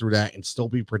work through that and still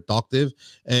be productive,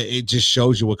 it just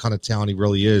shows you what kind of talent he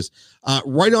really is.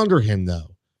 Right under him,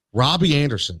 though, Robbie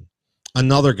Anderson,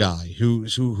 another guy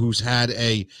who's had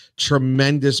a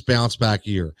tremendous bounce back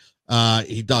year.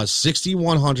 He does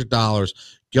 $6,100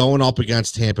 going up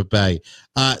against Tampa Bay.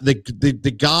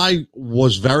 The guy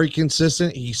was very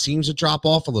consistent. He seems to drop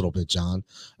off a little bit, John.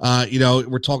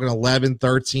 We're talking 11,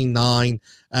 13, 9.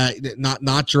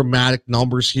 Not dramatic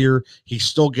numbers here. He's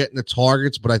still getting the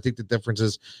targets, but I think the difference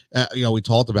is, we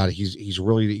talked about it.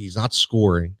 He's not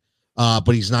scoring.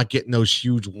 But he's not getting those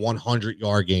huge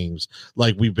 100-yard games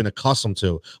like we've been accustomed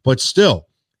to. But still,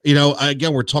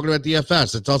 again, we're talking about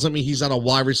DFS. That doesn't mean he's not a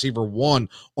wide receiver 1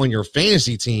 on your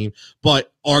fantasy team.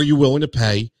 But are you willing to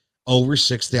pay over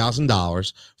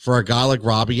 $6,000 for a guy like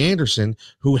Robbie Anderson,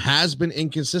 who has been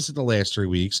inconsistent the last 3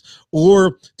 weeks?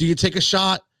 Or do you take a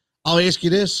shot, I'll ask you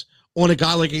this, on a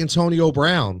guy like Antonio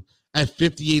Brown at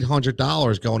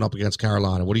 $5,800 going up against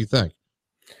Carolina? What do you think?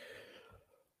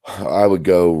 I would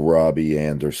go Robbie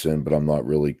Anderson, but I'm not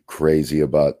really crazy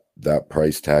about that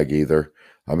price tag either.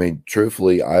 I mean,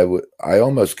 truthfully, I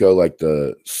almost go like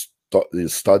the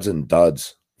studs and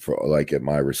duds for like at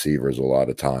my receivers a lot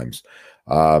of times.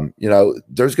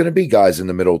 There's going to be guys in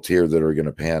the middle tier that are going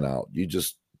to pan out. You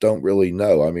just don't really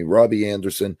know. I mean, Robbie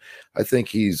Anderson, I think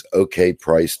he's okay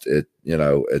priced at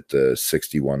the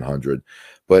 6,100,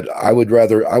 but I would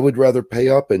rather pay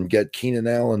up and get Keenan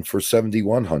Allen for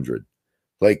 7,100.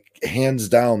 Like, hands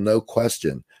down, no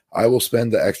question. I will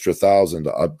spend the extra $1,000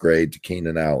 to upgrade to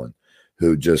Keenan Allen,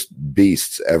 who just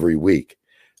beasts every week.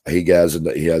 He has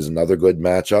another good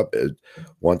matchup.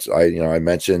 Once I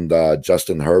mentioned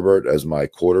Justin Herbert as my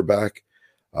quarterback,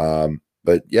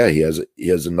 but yeah, he has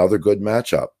another good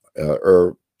matchup.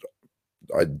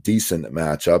 a decent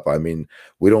matchup. I mean,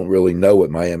 we don't really know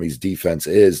what Miami's defense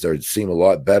is. They seem a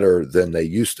lot better than they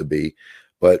used to be,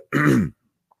 but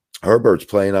Herbert's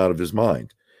playing out of his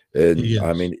mind. And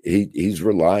I mean, he's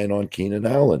relying on Keenan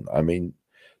Allen. I mean,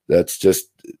 that's just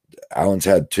Allen's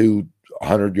had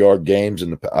 200-yard games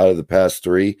out of the past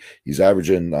 3. He's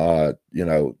averaging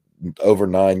over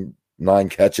nine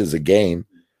catches a game.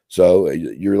 So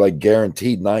you're like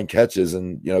guaranteed 9 catches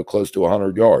and close to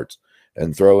 100 yards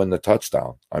and throw in the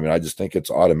touchdown. I mean, I just think it's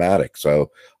automatic.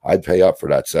 So I'd pay up for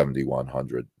that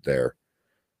 7,100 there.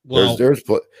 Well, there's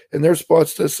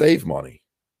spots to save money.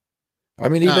 I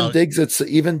mean, even Diggs at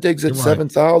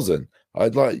 7,000.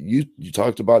 I'd like you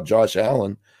talked about Josh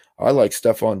Allen. I like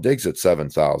Stephon Diggs at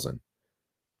 7,000.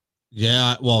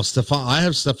 Yeah, well, I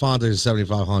have Stephon Diggs at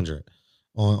 7,500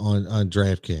 on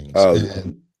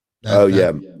DraftKings.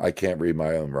 I can't read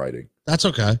my own writing. That's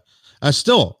okay.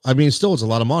 Still it's a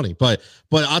lot of money, but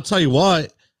I'll tell you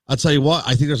what, I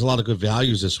think there's a lot of good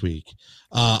values this week.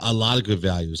 A lot of good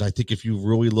values. I think if you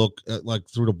really look like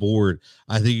through the board,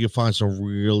 I think you can find some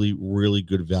really, really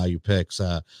good value picks.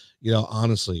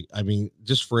 Honestly, I mean,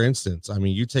 just for instance, I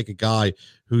mean, you take a guy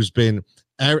who's been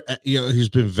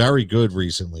very good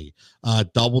recently,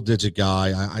 double-digit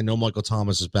guy. I know Michael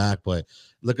Thomas is back, but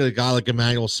look at a guy like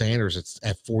Emmanuel Sanders. It's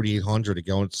at 4,800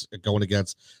 going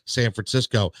against San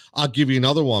Francisco. I'll give you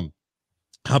another one.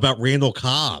 How about Randall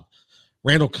Cobb?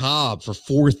 Randall Cobb for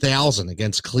 4,000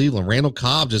 against Cleveland. Randall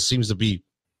Cobb just seems to be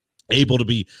able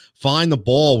to find the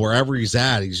ball wherever he's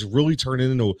at. He's really turned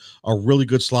into a really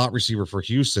good slot receiver for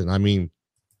Houston. I mean,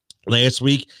 last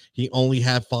week he only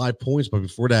had 5 points, but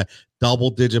before that,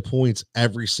 double-digit points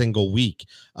every single week,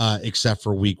 except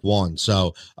for week 1.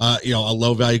 So, a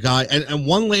low-value guy. And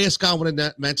one last guy I want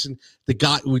to mention, the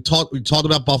guy we talked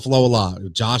about Buffalo a lot.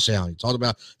 Josh Allen. We talked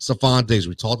about Stephon Diggs.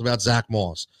 We talked about Zach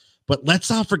Moss. But let's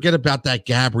not forget about that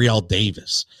Gabriel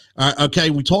Davis. Okay,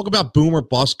 we talk about boomer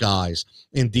bust guys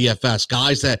in DFS,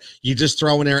 guys that you just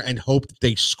throw in there and hope that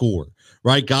they score.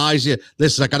 Right, guys.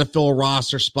 Listen, I got to fill a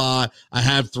roster spot. I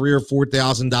have $3,000 or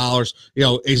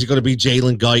 $4,000. Is it going to be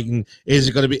Jalen Guyton? Is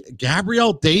it going to be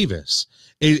Gabriel Davis?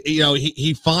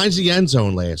 He finds the end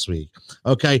zone last week.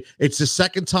 Okay, it's the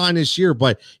second time this year,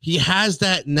 but he has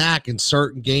that knack in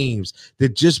certain games to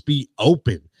just be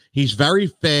open. He's very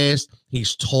fast.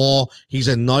 He's tall. He's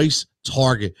a nice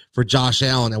target for Josh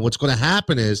Allen. And what's going to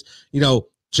happen is,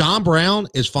 John Brown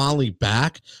is finally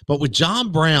back, but with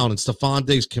John Brown and Stephon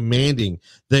Diggs commanding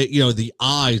the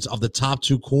eyes of the top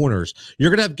 2 corners, you're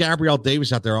going to have Gabriel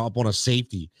Davis out there up on a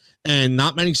safety, and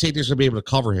not many safeties are going to be able to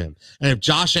cover him. And if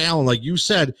Josh Allen, like you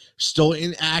said, still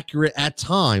inaccurate at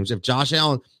times, if Josh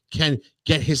Allen can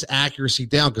get his accuracy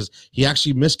down, because he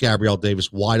actually missed Gabriel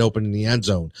Davis wide open in the end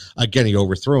zone. Again, he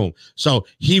overthrew him. So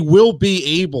he will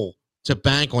be able to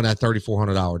bank on that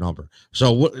 $3,400 number.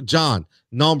 So, John,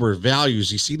 numbers,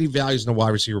 values, you see the values in the wide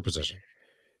receiver position?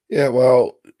 Yeah,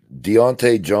 well,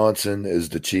 Deontay Johnson is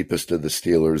the cheapest of the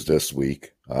Steelers this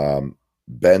week.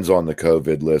 Ben's on the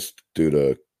COVID list due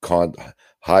to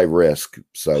high risk,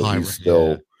 so he's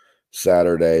still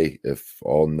Saturday. If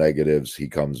all negatives, he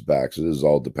comes back. So this is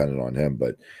all dependent on him.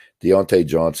 But Deontay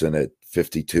Johnson at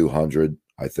 5,200,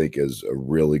 I think, is a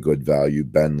really good value.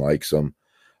 Ben likes him.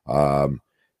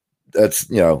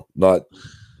 That's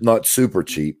not super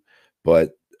cheap,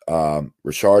 but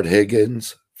Rashard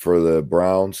Higgins for the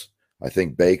Browns. I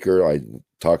think Baker. I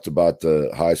talked about the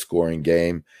high scoring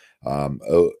game.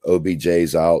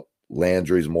 OBJ's out.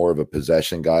 Landry's more of a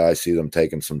possession guy. I see them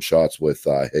taking some shots with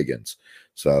Higgins.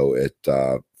 So at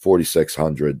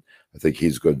 4,600, I think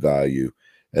he's good value.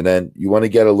 And then you want to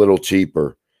get a little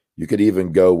cheaper. You could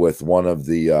even go with one of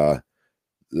the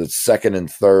second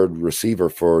and third receiver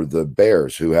for the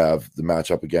Bears, who have the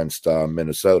matchup against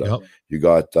Minnesota. Yep. You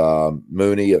got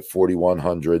Mooney at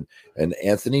 4,100 and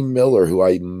Anthony Miller, who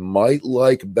I might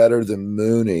like better than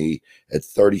Mooney, at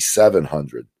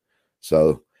 3,700.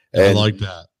 So I like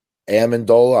that.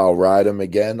 Amendola, I'll ride him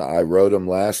again. I rode him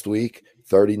last week,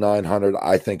 3,900.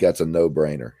 I think that's a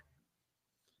no-brainer.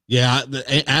 Yeah,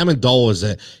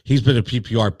 Amendola he's been a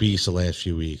PPR beast the last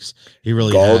few weeks. He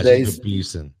really has. He's a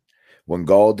beast. When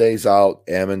Galladay's out,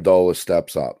 Amendola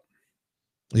steps up.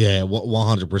 Yeah,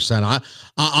 100%.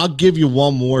 I'll give you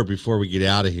one more before we get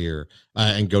out of here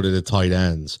and go to the tight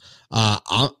ends.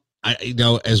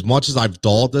 As much as I've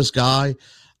dulled this guy,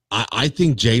 I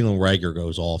think Jalen Reagor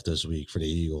goes off this week for the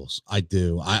Eagles. I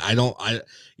do.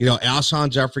 Alshon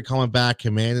Jeffrey coming back,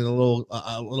 commanding a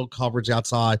little coverage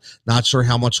outside. Not sure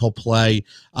how much he'll play.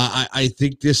 I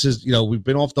think this is, we've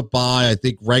been off the bye. I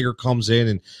think Reagor comes in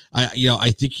and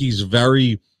I think he's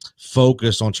very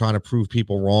focused on trying to prove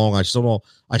people wrong. I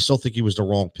still think he was the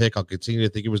wrong pick. I'll continue to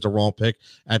think he was the wrong pick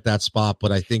at that spot.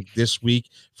 But I think this week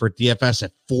for DFS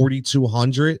at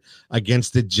 4,200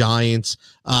 against the Giants.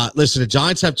 Listen, the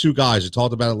Giants have two guys. We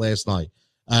talked about it last night.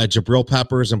 Jabril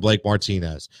Peppers and Blake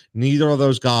Martinez. Neither of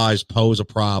those guys pose a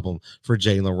problem for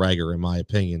Jalen Reagor, in my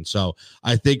opinion. So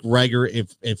I think Reagor,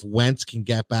 if Wentz can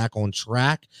get back on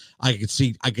track, I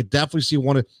could definitely see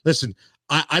one of. Listen,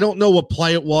 I don't know what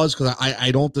play it was because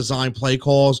I don't design play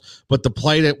calls, but the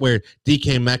play that where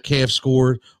DK Metcalf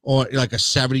scored on like a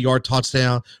 70-yard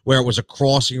touchdown where it was a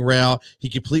crossing route, he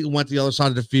completely went to the other side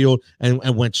of the field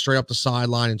and went straight up the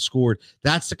sideline and scored.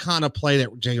 That's the kind of play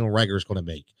that Jalen Reagor is going to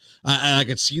make. I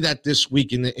could see that this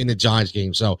week in the Giants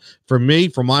game. So for me,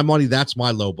 for my money, that's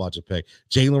my low budget pick.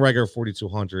 Jalen Reagor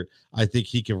 4,200. I think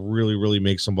he can really, really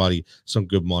make somebody some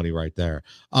good money right there.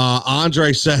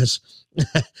 Andre says,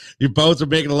 you both are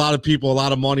making a lot of people a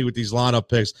lot of money with these lineup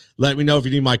picks. Let me know if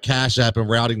you need my Cash App and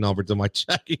routing number to my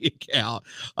checking account.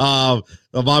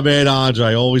 My man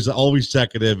Andre, always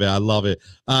checking in, man. I love it.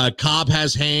 Cobb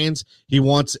has hands. He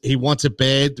wants it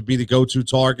bad to be the go-to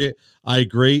target. I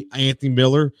agree. Anthony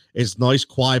Miller is nice,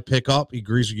 quiet pickup. He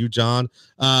agrees with you, John.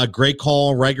 Great call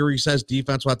on Reagor. He says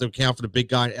defense will have to account for the big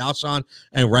guy Alshon,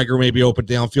 and Reagor may be open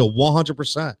downfield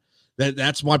 100%.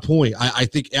 That's my point. I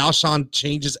think Alshon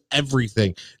changes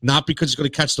everything, not because he's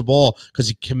going to catch the ball, because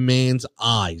he commands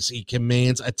eyes. He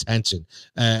commands attention.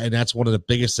 And that's one of the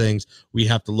biggest things we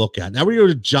have to look at. Now we go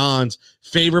to John's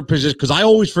favorite position, because I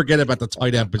always forget about the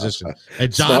tight end position.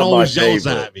 And John always yells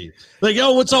at me. Like,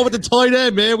 yo, what's up with the tight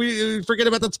end, man? We forget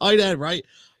about the tight end, right?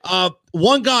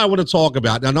 One guy I want to talk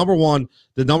about. Now,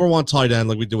 the number one tight end,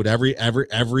 like we do it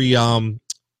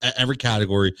every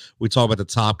category, we talk about the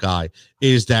top guy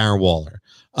is Darren Waller.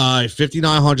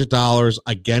 $5,900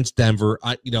 against Denver.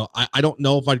 I don't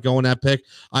know if I'd go in that pick.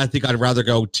 I think I'd rather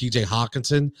go TJ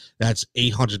Hawkinson. That's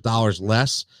 $800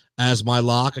 less as my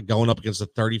lock, going up against the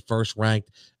 31st ranked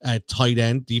tight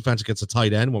end defense against the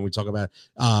tight end when we talk about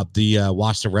the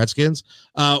Washington Redskins,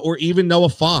 or even Noah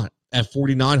Fant at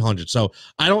 4,900. So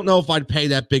I don't know if I'd pay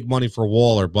that big money for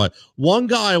Waller, but one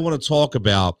guy I want to talk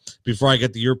about before I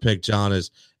get to your pick, John, is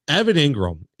Evan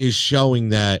Ingram is showing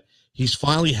that he's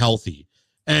finally healthy.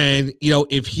 And,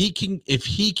 if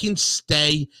he can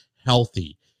stay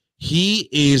healthy, he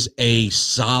is a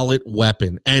solid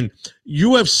weapon. And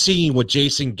you have seen what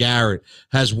Jason Garrett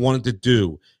has wanted to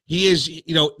do. He is,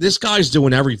 this guy's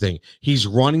doing everything. He's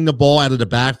running the ball out of the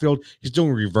backfield. He's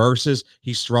doing reverses.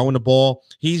 He's throwing the ball.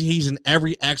 He's in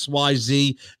every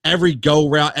XYZ, every go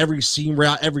route, every seam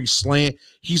route, every slant.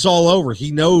 He's all over.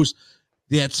 He knows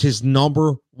that's his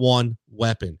number one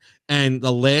weapon. And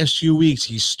the last few weeks,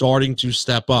 he's starting to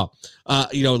step up.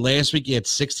 Last week he had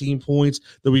 16 points.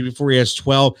 The week before he has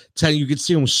 12, 10. You can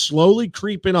see him slowly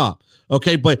creeping up.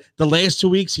 Okay, but the last 2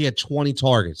 weeks, he had 20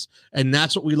 targets. And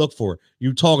that's what we look for.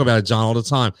 You talk about it, John, all the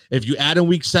time. If you add in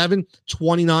week 7,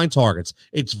 29 targets.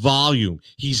 It's volume.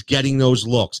 He's getting those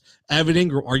looks. Evan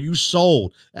Ingram, are you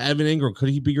sold? Evan Ingram, could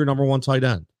he be your number one tight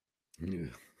end?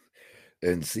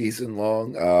 In season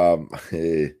long,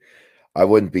 I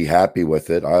wouldn't be happy with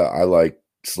it. I like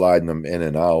sliding them in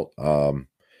and out.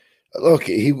 Look,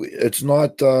 it's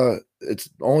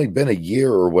only been a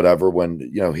year or whatever when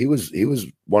he was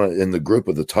in the group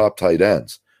of the top tight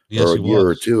ends. Yes, or a year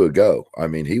or two ago. I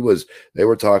mean, they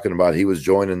were talking about he was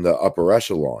joining the upper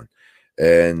echelon,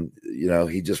 and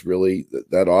he just really,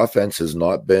 that offense has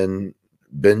not been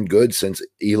good since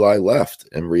Eli left.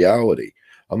 In reality,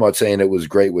 I'm not saying it was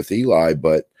great with Eli,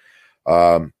 but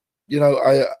I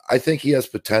think he has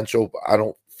potential. I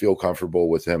don't feel comfortable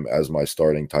with him as my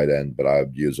starting tight end, but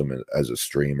I'd use him as a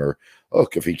streamer.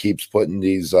 Look, if he keeps putting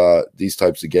these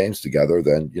types of games together,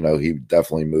 then he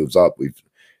definitely moves up.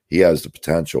 He has the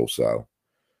potential. So,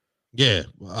 yeah,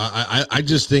 I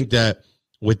just think that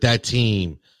with that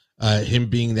team, him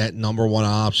being that number one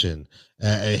option,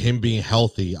 him being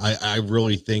healthy, I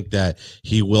really think that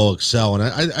he will excel.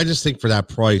 And I just think for that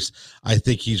price, I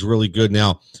think he's really good.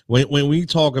 Now, when we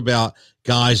talk about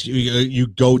guys, you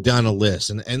go down a list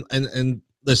and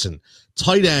listen,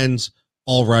 tight ends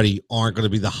already aren't going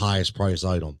to be the highest price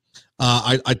item.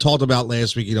 I talked about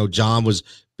last week, John was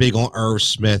big on Irv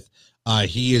Smith.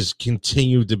 He has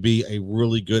continued to be a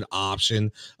really good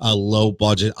option, a low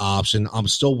budget option. I'm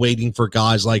still waiting for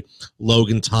guys like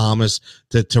Logan Thomas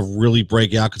to really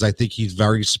break out, because I think he's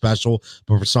very special.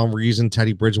 But for some reason,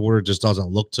 Teddy Bridgewater just doesn't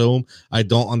look to him. I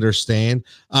don't understand.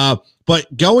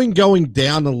 But going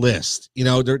down the list,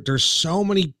 there's so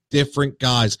many different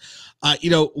guys.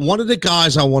 One of the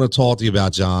guys I want to talk to you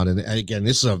about, John, and again,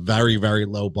 this is a very, very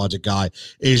low budget guy,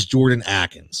 is Jordan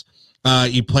Akins.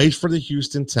 He plays for the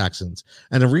Houston Texans.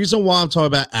 And the reason why I'm talking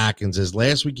about Atkins is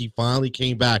last week he finally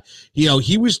came back.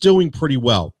 He was doing pretty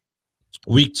well.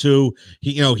 Week 2,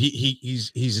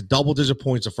 he's a double-digit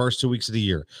points the first 2 weeks of the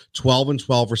year, 12 and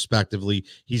 12 respectively.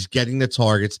 He's getting the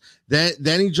targets.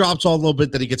 Then he drops off a little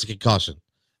bit. Then he gets a concussion.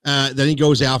 Then he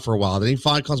goes out for a while. Then he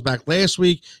finally comes back last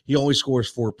week. He only scores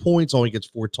 4 points, only gets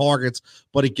 4 targets.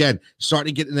 But again,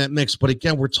 starting to get in that mix. But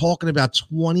again, we're talking about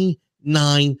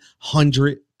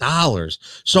 $2,900.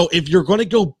 So if you're going to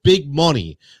go big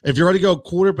money, if you're going to go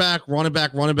quarterback, running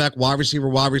back, wide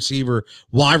receiver,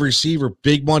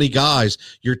 big money guys,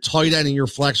 your tight end and your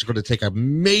flex are going to take a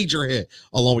major hit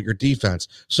along with your defense.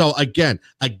 So again,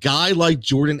 a guy like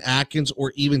Jordan Atkins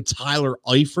or even Tyler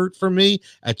Eifert for me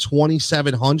at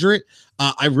 2,700,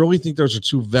 I really think those are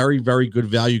 2 very, very good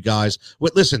value guys.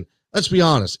 Listen, let's be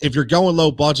honest. If you're going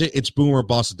low budget, it's boom or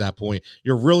bust at that point.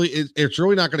 It's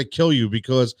really not going to kill you,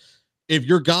 because if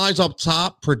your guys up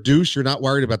top produce, you're not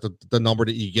worried about the number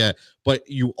that you get, but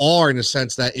you are in the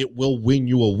sense that it will win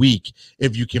you a week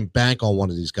if you can bank on one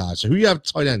of these guys. So who you have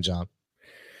tight end, John?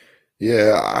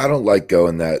 Yeah, I don't like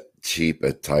going that cheap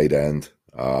at tight end.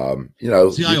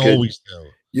 Always do.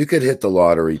 You could hit the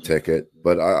lottery ticket,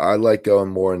 but I like going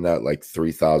more in that like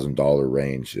 $3,000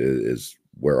 range is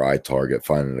where I target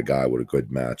finding a guy with a good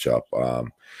matchup.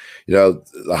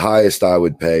 The highest I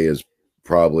would pay is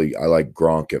probably, I like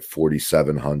Gronk at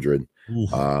 4,700,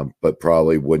 but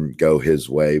probably wouldn't go his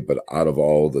way. But out of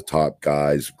all the top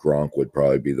guys, Gronk would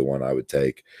probably be the one I would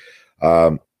take.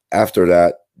 After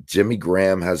that, Jimmy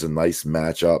Graham has a nice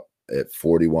matchup at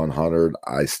 4,100.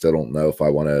 I still don't know if I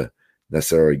want to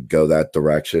necessarily go that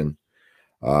direction.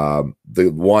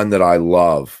 The one that I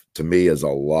love, to me, as a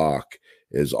lock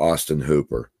is Austin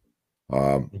Hooper.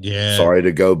 Sorry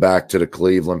to go back to the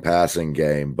Cleveland passing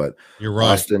game, but you're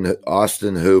right.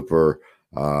 Austin Hooper,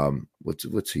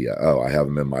 what's he at? Oh, I have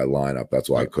him in my lineup. That's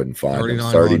why I couldn't find him.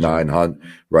 3,900.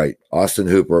 Right. Austin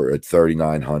Hooper at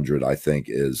 3,900, I think,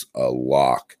 is a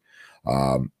lock.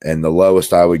 And the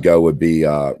lowest I would go would be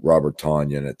Robert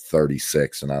Tonyan at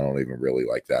 36, and I don't even really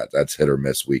like that. That's hit or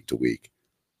miss week to week.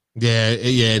 Yeah,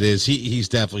 it is. He's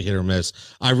definitely hit or miss.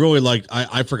 I really liked.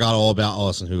 I forgot all about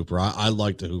Austin Hooper. I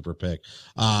like the Hooper pick.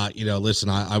 Listen,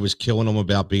 I was killing him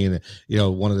about being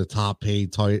one of the top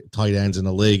paid tight ends in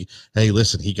the league. Hey,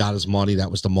 listen, he got his money.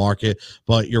 That was the market.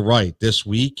 But you're right. This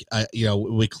week,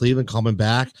 with Cleveland coming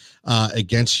back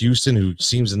against Houston, who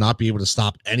seems to not be able to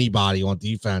stop anybody on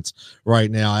defense right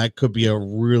now, that could be a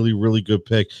really, really good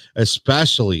pick,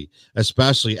 especially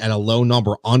at a low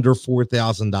number under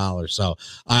 $4,000. So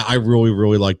I really,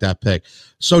 really like that pick.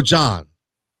 So, John,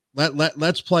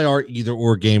 let's play our either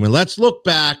or game, and let's look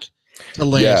back to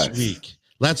last week.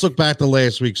 Let's look back to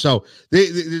last week. So,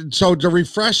 so to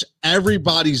refresh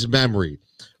everybody's memory,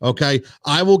 okay,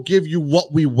 I will give you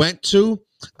what we went to,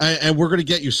 and we're going to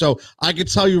get you. So I can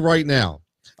tell you right now,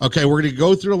 okay, we're going to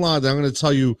go through the line. I'm going to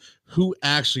tell you who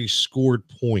actually scored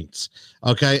points.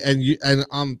 Okay,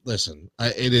 listen,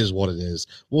 it is what it is.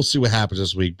 We'll see what happens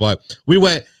this week, but we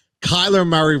went Kyler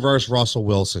Murray versus Russell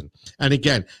Wilson. And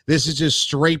again, this is just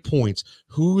straight points.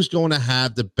 Who's going to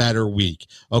have the better week?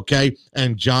 Okay.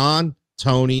 And John,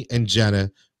 Tony, and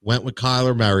Jenna went with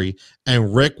Kyler Murray,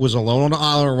 and Rick was alone on the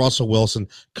island with Russell Wilson.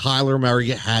 Kyler Murray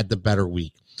had the better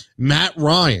week. Matt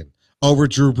Ryan over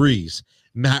Drew Brees.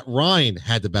 Matt Ryan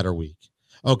had the better week.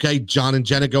 Okay. John and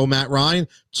Jenna go Matt Ryan.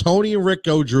 Tony and Rick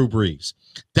go Drew Brees.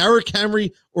 Derrick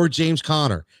Henry or James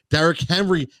Conner. Derrick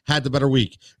Henry had the better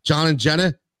week. John and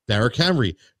Jenna, Derrick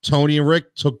Henry. Tony and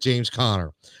Rick took James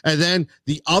Conner. And then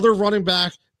the other running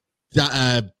back,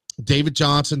 David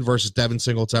Johnson versus Devin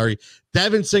Singletary.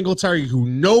 Devin Singletary, who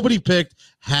nobody picked,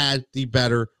 had the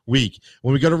better week.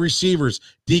 When we go to receivers,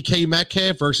 DK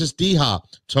Metcalf versus D-Hop.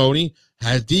 Tony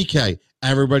had DK.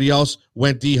 Everybody else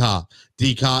went D-Hop.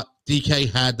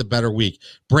 DK had the better week.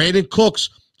 Brandon Cooks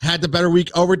had the better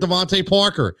week over Devontae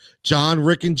Parker. John,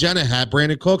 Rick, and Jenna had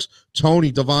Brandon Cooks.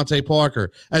 Tony, Devontae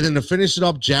Parker. And then to finish it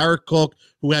up, Jared Cook,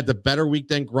 who had the better week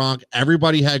than Gronk.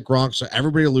 Everybody had Gronk, so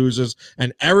everybody loses.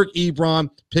 And Eric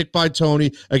Ebron, picked by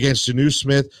Tony, against Janu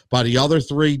Smith. By the other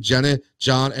three, Jenna,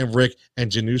 John, and Rick,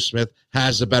 and Janu Smith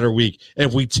has the better week.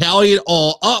 If we tally it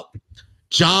all up,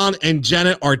 John and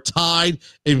Jenna are tied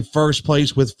in first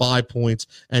place with 5 points,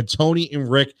 and Tony and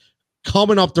Rick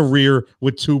coming up the rear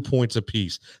with 2 points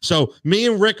apiece. So me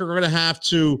and Rick are going to have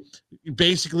to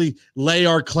basically lay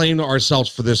our claim to ourselves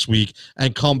for this week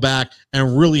and come back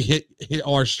and really hit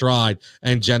our stride.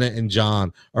 And Jenna and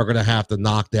John are going to have to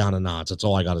knock down a notch. That's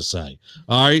all I got to say.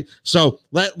 All right. So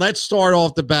let's start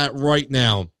off the bat right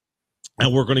now.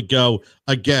 And we're going to go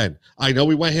again. I know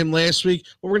we went him last week,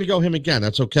 but we're going to go him again.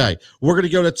 That's okay. We're going to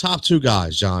go to the top two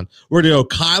guys, John. We're going to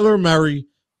go Kyler Murray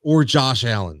or Josh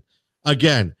Allen.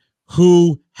 Again,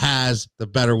 who has the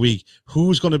better week?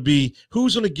 Who's going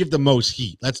to give the most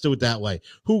heat? Let's do it that way.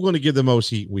 Who's going to give the most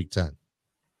heat in week 10?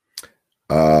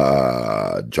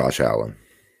 Josh Allen.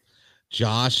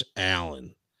 Josh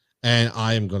Allen. And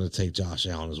I am going to take Josh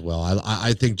Allen as well.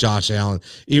 I think Josh Allen,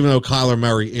 even though Kyler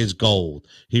Murray is gold,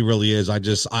 he really is.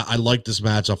 I like this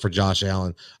matchup for Josh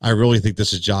Allen. I really think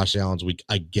this is Josh Allen's week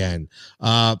again.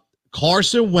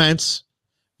 Carson Wentz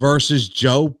versus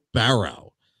Joe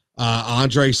Burrow.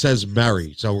 Andre says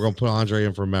Murray, so we're going to put Andre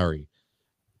in for Murray.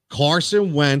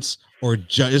 Carson Wentz or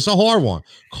it's a hard one.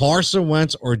 Carson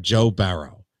Wentz or Joe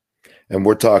Burrow. And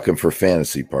we're talking for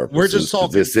fantasy purposes. We're just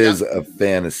talking. This is a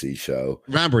fantasy show.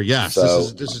 Remember, yes, so,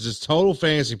 this is just total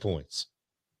fantasy points.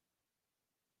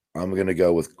 I'm going to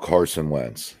go with Carson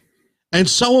Wentz. And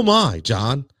so am I,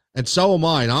 John. And so am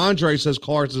I. And Andre says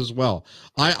Carson as well.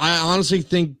 I honestly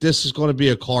think this is going to be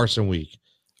a Carson week.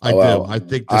 I do. I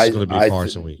think this is going to be a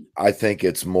Carson week. I think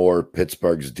it's more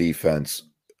Pittsburgh's defense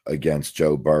against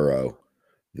Joe Burrow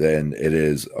than it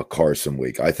is a Carson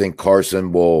week. I think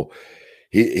Carson will –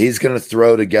 He's going to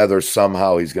throw together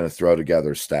somehow. He's going to throw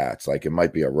together stats. Like it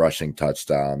might be a rushing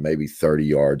touchdown, maybe 30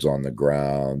 yards on the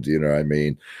ground. You know what I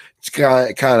mean? It's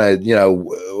kind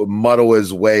of, muddle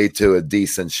his way to a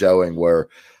decent showing where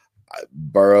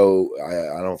Burrow,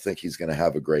 I don't think he's going to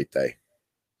have a great day.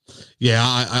 Yeah,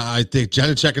 I think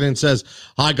Jenna checking in says,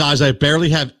 hi, guys. I barely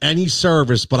have any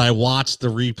service, but I watched the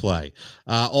replay.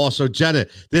 Also, Jenna,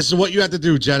 this is what you have to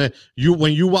do, Jenna.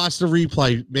 When you watch the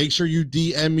replay, make sure you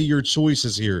DM me your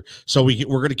choices here. So we're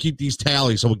going to keep these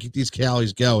tallies. So we'll keep these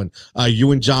tallies going.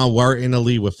 You and John were in the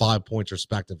lead with 5 points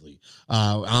respectively.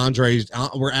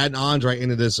 We're adding Andre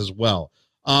into this as well.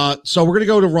 So we're going to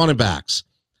go to running backs.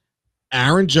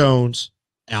 Aaron Jones,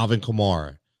 Alvin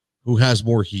Kamara. Who has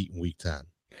more heat in week 10?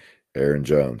 Aaron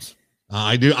Jones.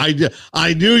 I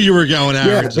knew you were going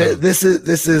Aaron Jones. This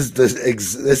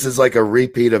is like a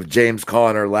repeat of James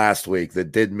Conner last week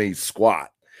that did me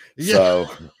squat. Yeah. So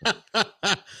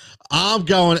I'm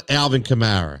going Alvin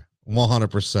Kamara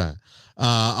 100%.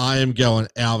 I am going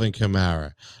Alvin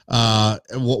Kamara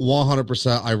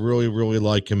 100%. I really, really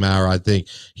like Kamara. I think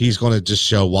he's going to just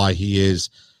show why he is.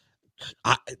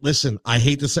 Listen, I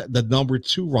hate to say the number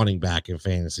 2 running back in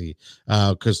fantasy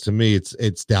because to me it's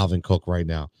Dalvin Cook right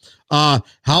now. How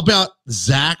about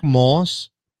Zach Moss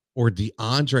or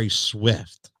DeAndre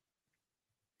Swift?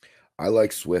 I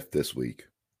like Swift this week.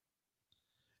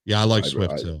 Yeah, I like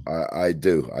Swift too. I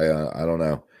do. I don't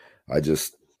know.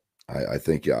 I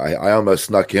think I almost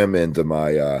snuck him into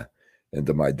my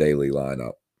daily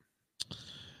lineup.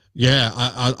 Yeah,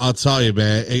 I'll tell you,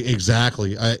 man.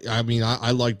 Exactly. I mean,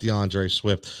 I like DeAndre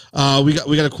Swift. We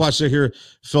got a question here.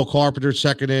 Phil Carpenter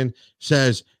checking in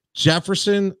says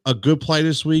Jefferson a good play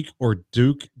this week or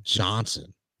Duke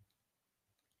Johnson?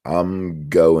 I'm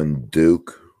going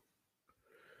Duke.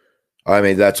 I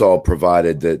mean, that's all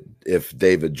provided that if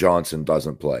David Johnson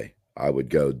doesn't play, I would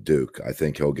go Duke. I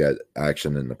think he'll get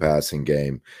action in the passing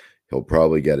game. He'll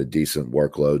probably get a decent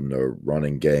workload in the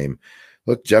running game.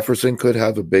 Look, Jefferson could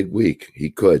have a big week. He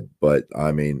could, but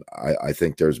I mean, I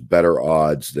think there's better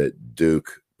odds that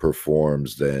Duke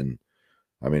performs than,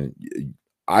 I mean,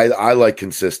 I like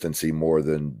consistency more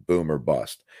than boom or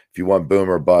bust. If you want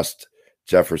boom or bust,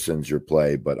 Jefferson's your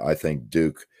play, but I think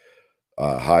Duke,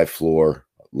 high floor,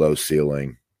 low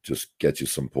ceiling, just get you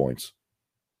some points.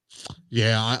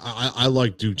 Yeah, I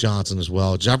like Duke Johnson as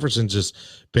well. Jefferson's just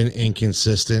been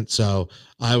inconsistent, so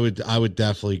I would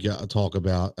definitely talk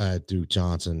about Duke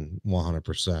Johnson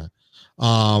 100%.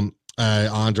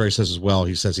 Andre says as well.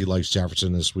 He says he likes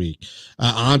Jefferson this week.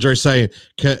 Andre saying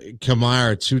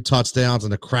Kamara 2 touchdowns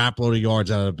and a crap load of yards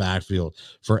out of the backfield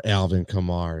for Alvin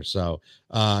Kamara. So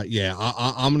yeah,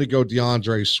 I'm going to go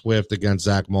DeAndre Swift against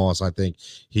Zach Moss. I think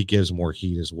he gives more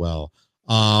heat as well.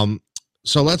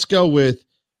 So let's go with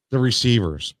the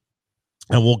receivers,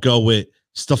 and we'll go with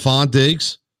Stephon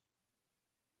Diggs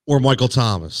or Michael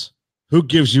Thomas. Who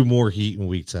gives you more heat in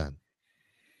week 10?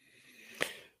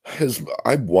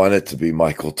 I want it to be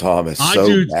Michael Thomas. I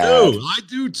do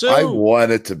too. I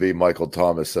want it to be Michael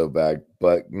Thomas so bad,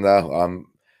 but no,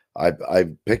 I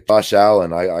picked Josh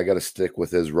Allen. I got to stick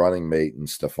with his running mate and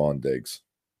Stephon Diggs.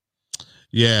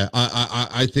 Yeah,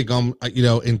 I think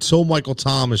until Michael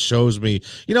Thomas shows me,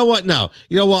 you know what? No,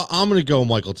 you know what? I'm going to go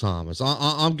Michael Thomas.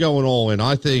 I'm going all in.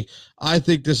 I think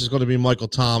this is going to be Michael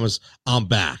Thomas. I'm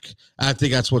back. I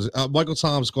think that's what Michael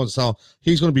Thomas is going to tell.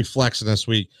 He's going to be flexing this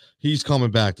week. He's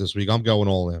coming back this week. I'm going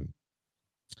all in.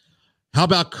 How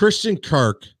about Christian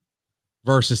Kirk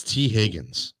versus T.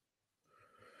 Higgins.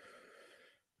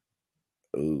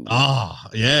 Ooh.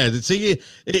 Yeah. See,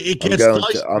 it gets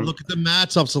nice. Look at the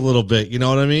matchups a little bit. You know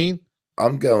what I mean?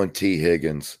 I'm going T.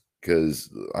 Higgins because,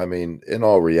 I mean, in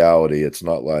all reality, it's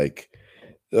not like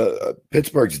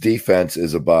Pittsburgh's defense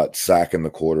is about sacking the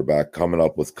quarterback, coming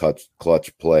up with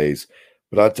clutch plays.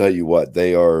 But I'll tell you what,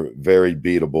 they are very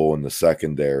beatable in the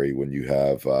secondary when you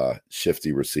have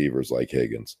shifty receivers like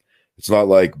Higgins. It's not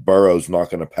like Burrow's not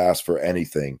going to pass for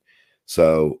anything.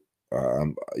 So,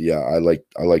 I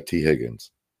like T.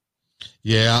 Higgins.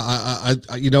 Yeah,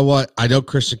 I you know what? I know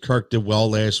Christian Kirk did well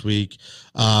last week,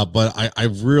 but I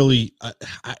really,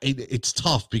 it's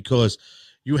tough because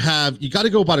you got to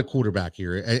go by the quarterback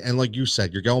here, and like you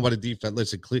said, you're going by the defense.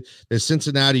 Listen, the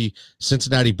Cincinnati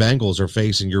Bengals are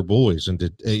facing your boys, and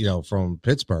from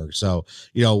Pittsburgh. So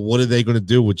what are they going to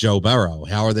do with Joe Burrow?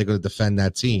 How are they going to defend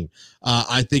that team?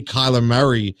 I think Kyler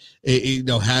Murray,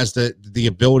 has the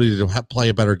ability to play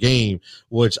a better game,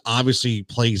 which obviously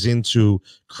plays into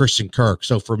Christian Kirk.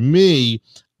 So for me,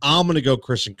 I'm going to go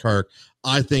Christian Kirk.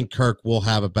 I think Kirk will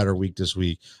have a better week this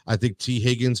week. I think T.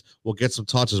 Higgins will get some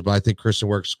touches, but I think Christian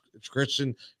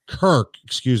Kirk,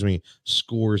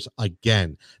 scores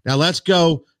again. Now let's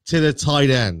go to the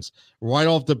tight ends. Right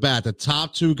off the bat, the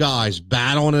top two guys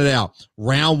battling it out.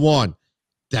 Round one,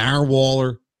 Darren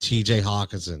Waller, TJ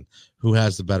Hockenson. Who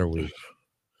has the better week?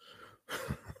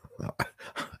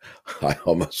 I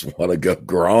almost want to go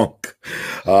Gronk.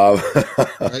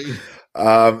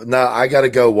 No, I got to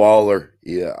go Waller.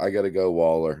 Yeah, I got to go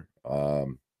Waller.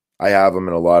 I have him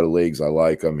in a lot of leagues. I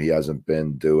like him. He hasn't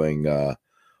been doing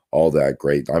all that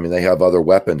great. I mean, they have other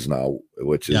weapons now,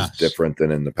 which is different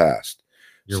than in the past.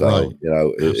 You're right.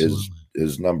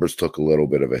 His numbers took a little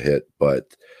bit of a hit, but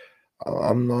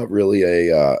I'm not really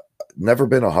never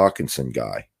been a Hockenson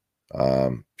guy.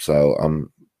 So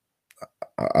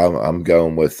I'm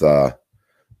going with not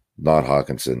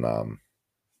Hockenson.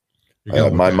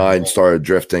 My mind started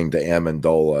drifting to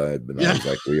Amendola, but I was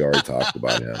like, we already talked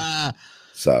about him.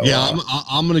 So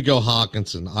I'm going to go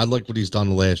Hockenson. I like what he's done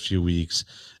the last few weeks,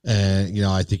 and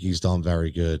I think he's done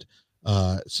very good.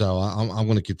 So I'm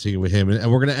going to continue with him,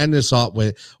 and we're going to end this up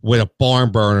with a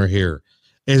barn burner here.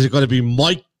 Is it going to be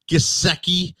Mike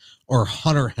Gesicki or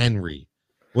Hunter Henry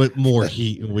with more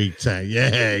heat in week 10? Yeah,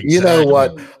 exactly. You know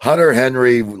what? Hunter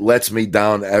Henry lets me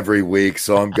down every week,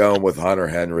 so I'm going with Hunter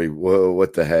Henry.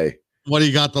 What the hey? What do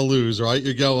you got to lose, right?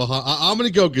 You go. I'm going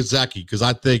to go Gesicki because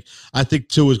I think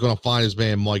Tua is going to find his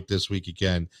man Mike this week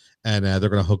again, and they're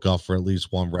going to hook up for at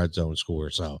least one red zone score.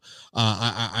 So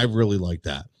I really like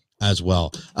that as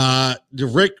well.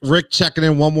 Rick checking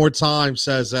in one more time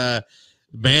says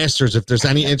Masters. If there's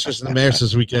any interest in the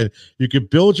Masters weekend, you could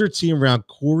build your team around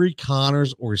Corey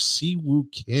Connors or Siwoo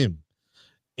Kim.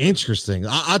 Interesting.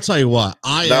 I'll tell you what.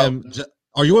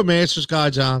 Are you a Masters guy,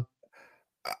 John?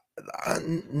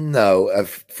 No,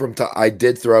 I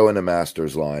did throw in a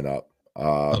Masters lineup.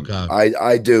 Okay.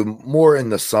 I do more in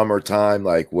the summertime,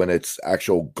 like when it's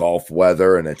actual golf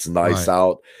weather and it's nice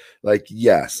out. Like,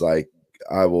 yes, like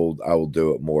I will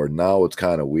do it more. Now it's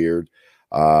kind of weird.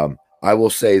 I will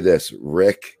say this: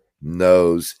 Rick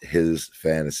knows his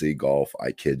fantasy golf.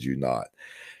 I kid you not.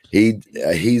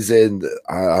 He's in.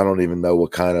 I don't even know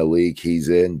what kind of league he's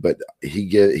in, but he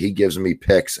gives me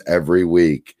picks every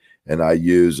week. And I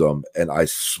use them, and I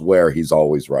swear he's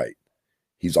always right.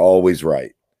 He's always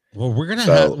right. Well, we're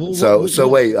gonna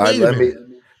wait. Let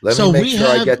me make sure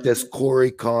I get this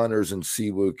Corey Connors and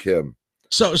Siwoo Kim.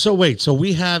 So wait. So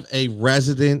we have a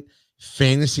resident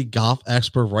fantasy golf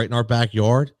expert right in our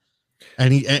backyard,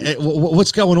 and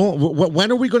what's going on?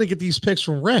 When are we going to get these picks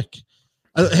from Rick?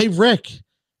 Hey, Rick.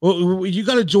 Well, you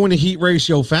got to join the Heat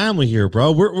Ratio family here,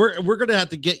 bro. We're gonna have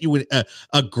to get you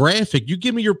a graphic. You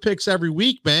give me your picks every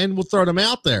week, man. We'll throw them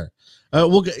out there.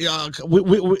 We'll get.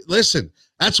 Listen,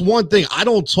 that's one thing. I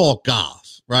don't talk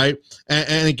golf, right?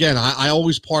 And again, I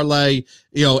always parlay,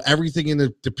 everything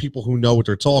into the people who know what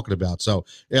they're talking about. So,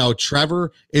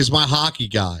 Trevor is my hockey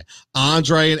guy.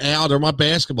 Andre and Al, they're my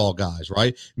basketball guys,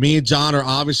 right? Me and John are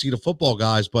obviously the football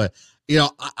guys, but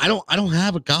I don't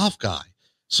have a golf guy.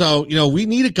 So, we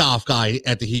need a golf guy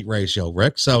at the Heat Ratio,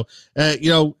 Rick. So, John,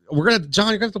 you're going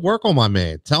to have to work on my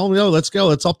man. Tell him, let's go.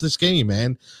 Let's up this game,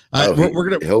 man.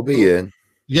 He'll be in.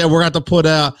 Yeah, we're going to have to put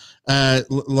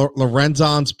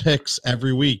Lorenzon's picks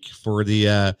every week for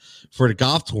the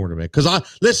golf tournament. Because I'm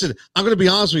going to be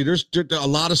honest with you. There's a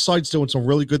lot of sites doing some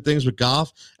really good things with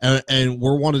golf, and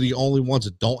we're one of the only ones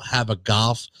that don't have a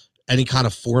golf any kind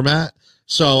of format.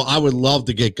 So I would love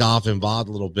to get golf involved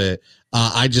a little bit.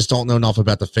 I just don't know enough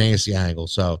about the fantasy angle.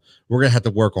 So we're going to have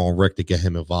to work on Rick to get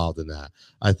him involved in that.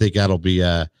 I think that'll be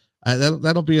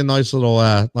That'll be a nice little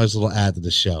add to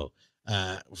the show.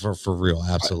 For real,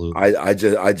 absolutely.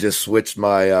 I just switched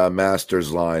my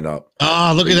Masters lineup.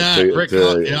 Oh, look at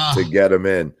that! To get them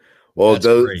in. Well,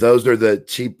 those are the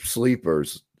cheap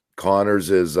sleepers. Connors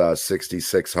is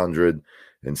 6,600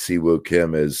 and Siwoo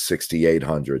Kim is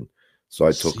 6,800. So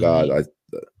I took out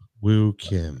Woo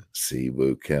Kim.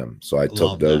 Siwoo Kim. So I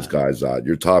took those guys out.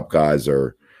 Your top guys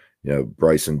are,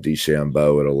 Bryson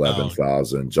DeChambeau at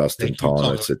 11,000, Justin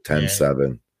Thomas at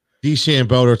 10,700.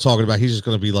 DeChambeau are talking about he's just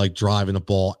going to be like driving the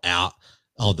ball out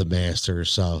of the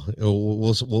Masters. So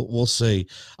we'll see.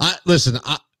 Listen.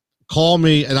 Call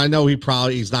me, and I know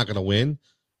he's not going to win.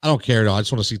 I don't care though. I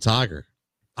just want to see Tiger.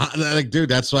 Dude,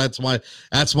 that's my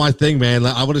thing, man.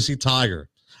 I want to see Tiger.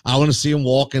 I want to see him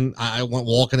walking. I want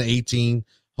walking to 18.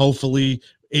 Hopefully,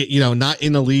 not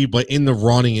in the lead, but in the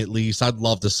running at least. I'd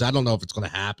love to see. I don't know if it's going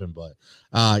to happen, but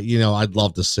I'd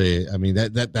love to see it. I mean,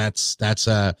 that's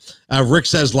Rick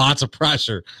says lots of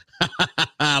pressure.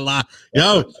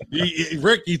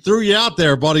 Rick, he threw you out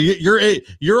there, buddy.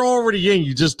 You're already in.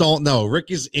 You just don't know. Rick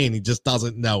is in. He just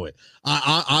doesn't know it.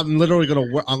 I'm literally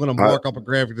gonna mark up a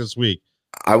graphic this week.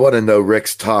 I want to know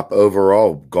Rick's top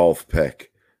overall golf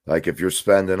pick. Like if you're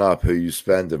spending up, who you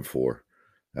spending for?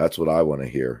 That's what I want to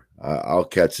hear. I'll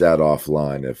catch that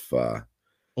offline if.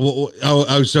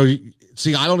 So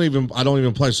see, I don't even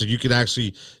play. So you can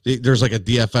actually, there's like a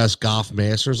DFS golf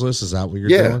masters list. Is that what you're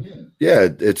doing? Yeah.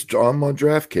 I'm on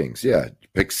DraftKings. Yeah.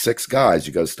 Pick 6 guys.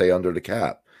 You got to stay under the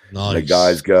cap. Nice. The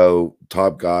guys go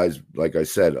top guys. Like I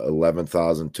said,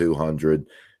 11,200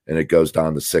 and it goes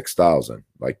down to 6,000.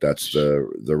 Like that's the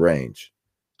range.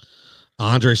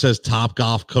 Andre says Top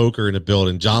Golf Coker in the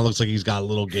building. John looks like he's got a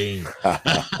little game.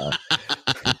 I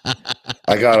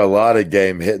got a lot of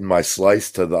game hitting my slice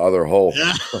to the other hole.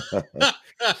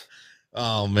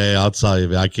 Oh man, I'll tell you,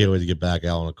 man, I can't wait to get back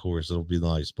out on the course. It'll be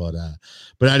nice. But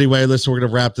anyway, listen, we're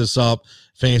gonna wrap this up.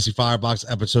 Fantasy Firebox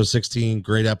episode 16.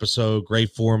 Great episode,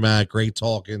 great format, great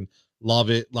talking.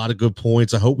 Love it. A lot of good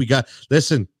points. I hope we got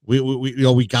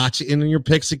we got you in your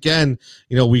picks again.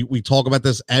 We talk about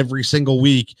this every single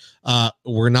week.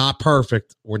 We're not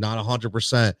perfect. We're not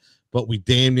 100%, but we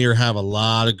damn near have a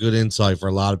lot of good insight for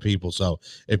a lot of people. So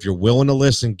if you're willing to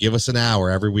listen, give us an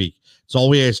hour every week. It's all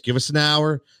we ask. Give us an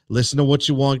hour, listen to what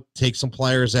you want, take some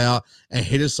players out, and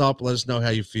hit us up. Let us know how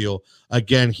you feel.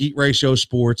 Again, Heat Ratio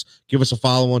Sports. Give us a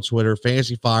follow on Twitter,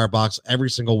 Fantasy Firebox, every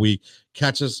single week.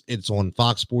 Catch us. It's on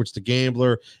Fox Sports The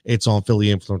Gambler. It's on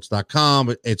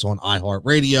PhillyInfluence.com. It's on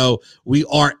iHeartRadio. We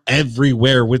are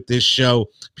everywhere with this show.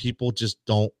 People just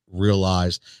don't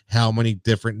realize how many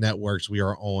different networks we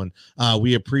are on.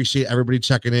 We appreciate everybody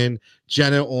checking in.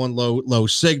 Jenna on low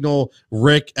signal.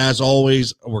 Rick, as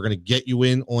always, we're going to get you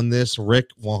in on this. Rick,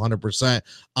 100%.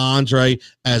 Andre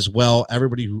as well.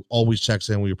 Everybody who always checks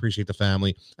in, we appreciate the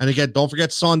family. And again, don't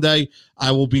forget Sunday,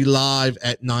 I will be live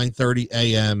at 9:30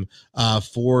 a.m.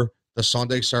 For the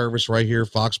Sunday service right here,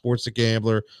 Fox Sports The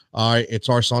Gambler. All right, it's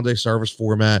our Sunday service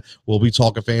format. We'll be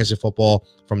talking fantasy football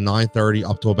from 9:30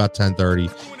 up to about 10:30.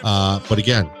 But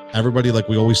again, everybody, like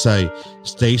we always say,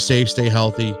 stay safe, stay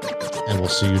healthy, and we'll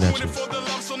see you next week.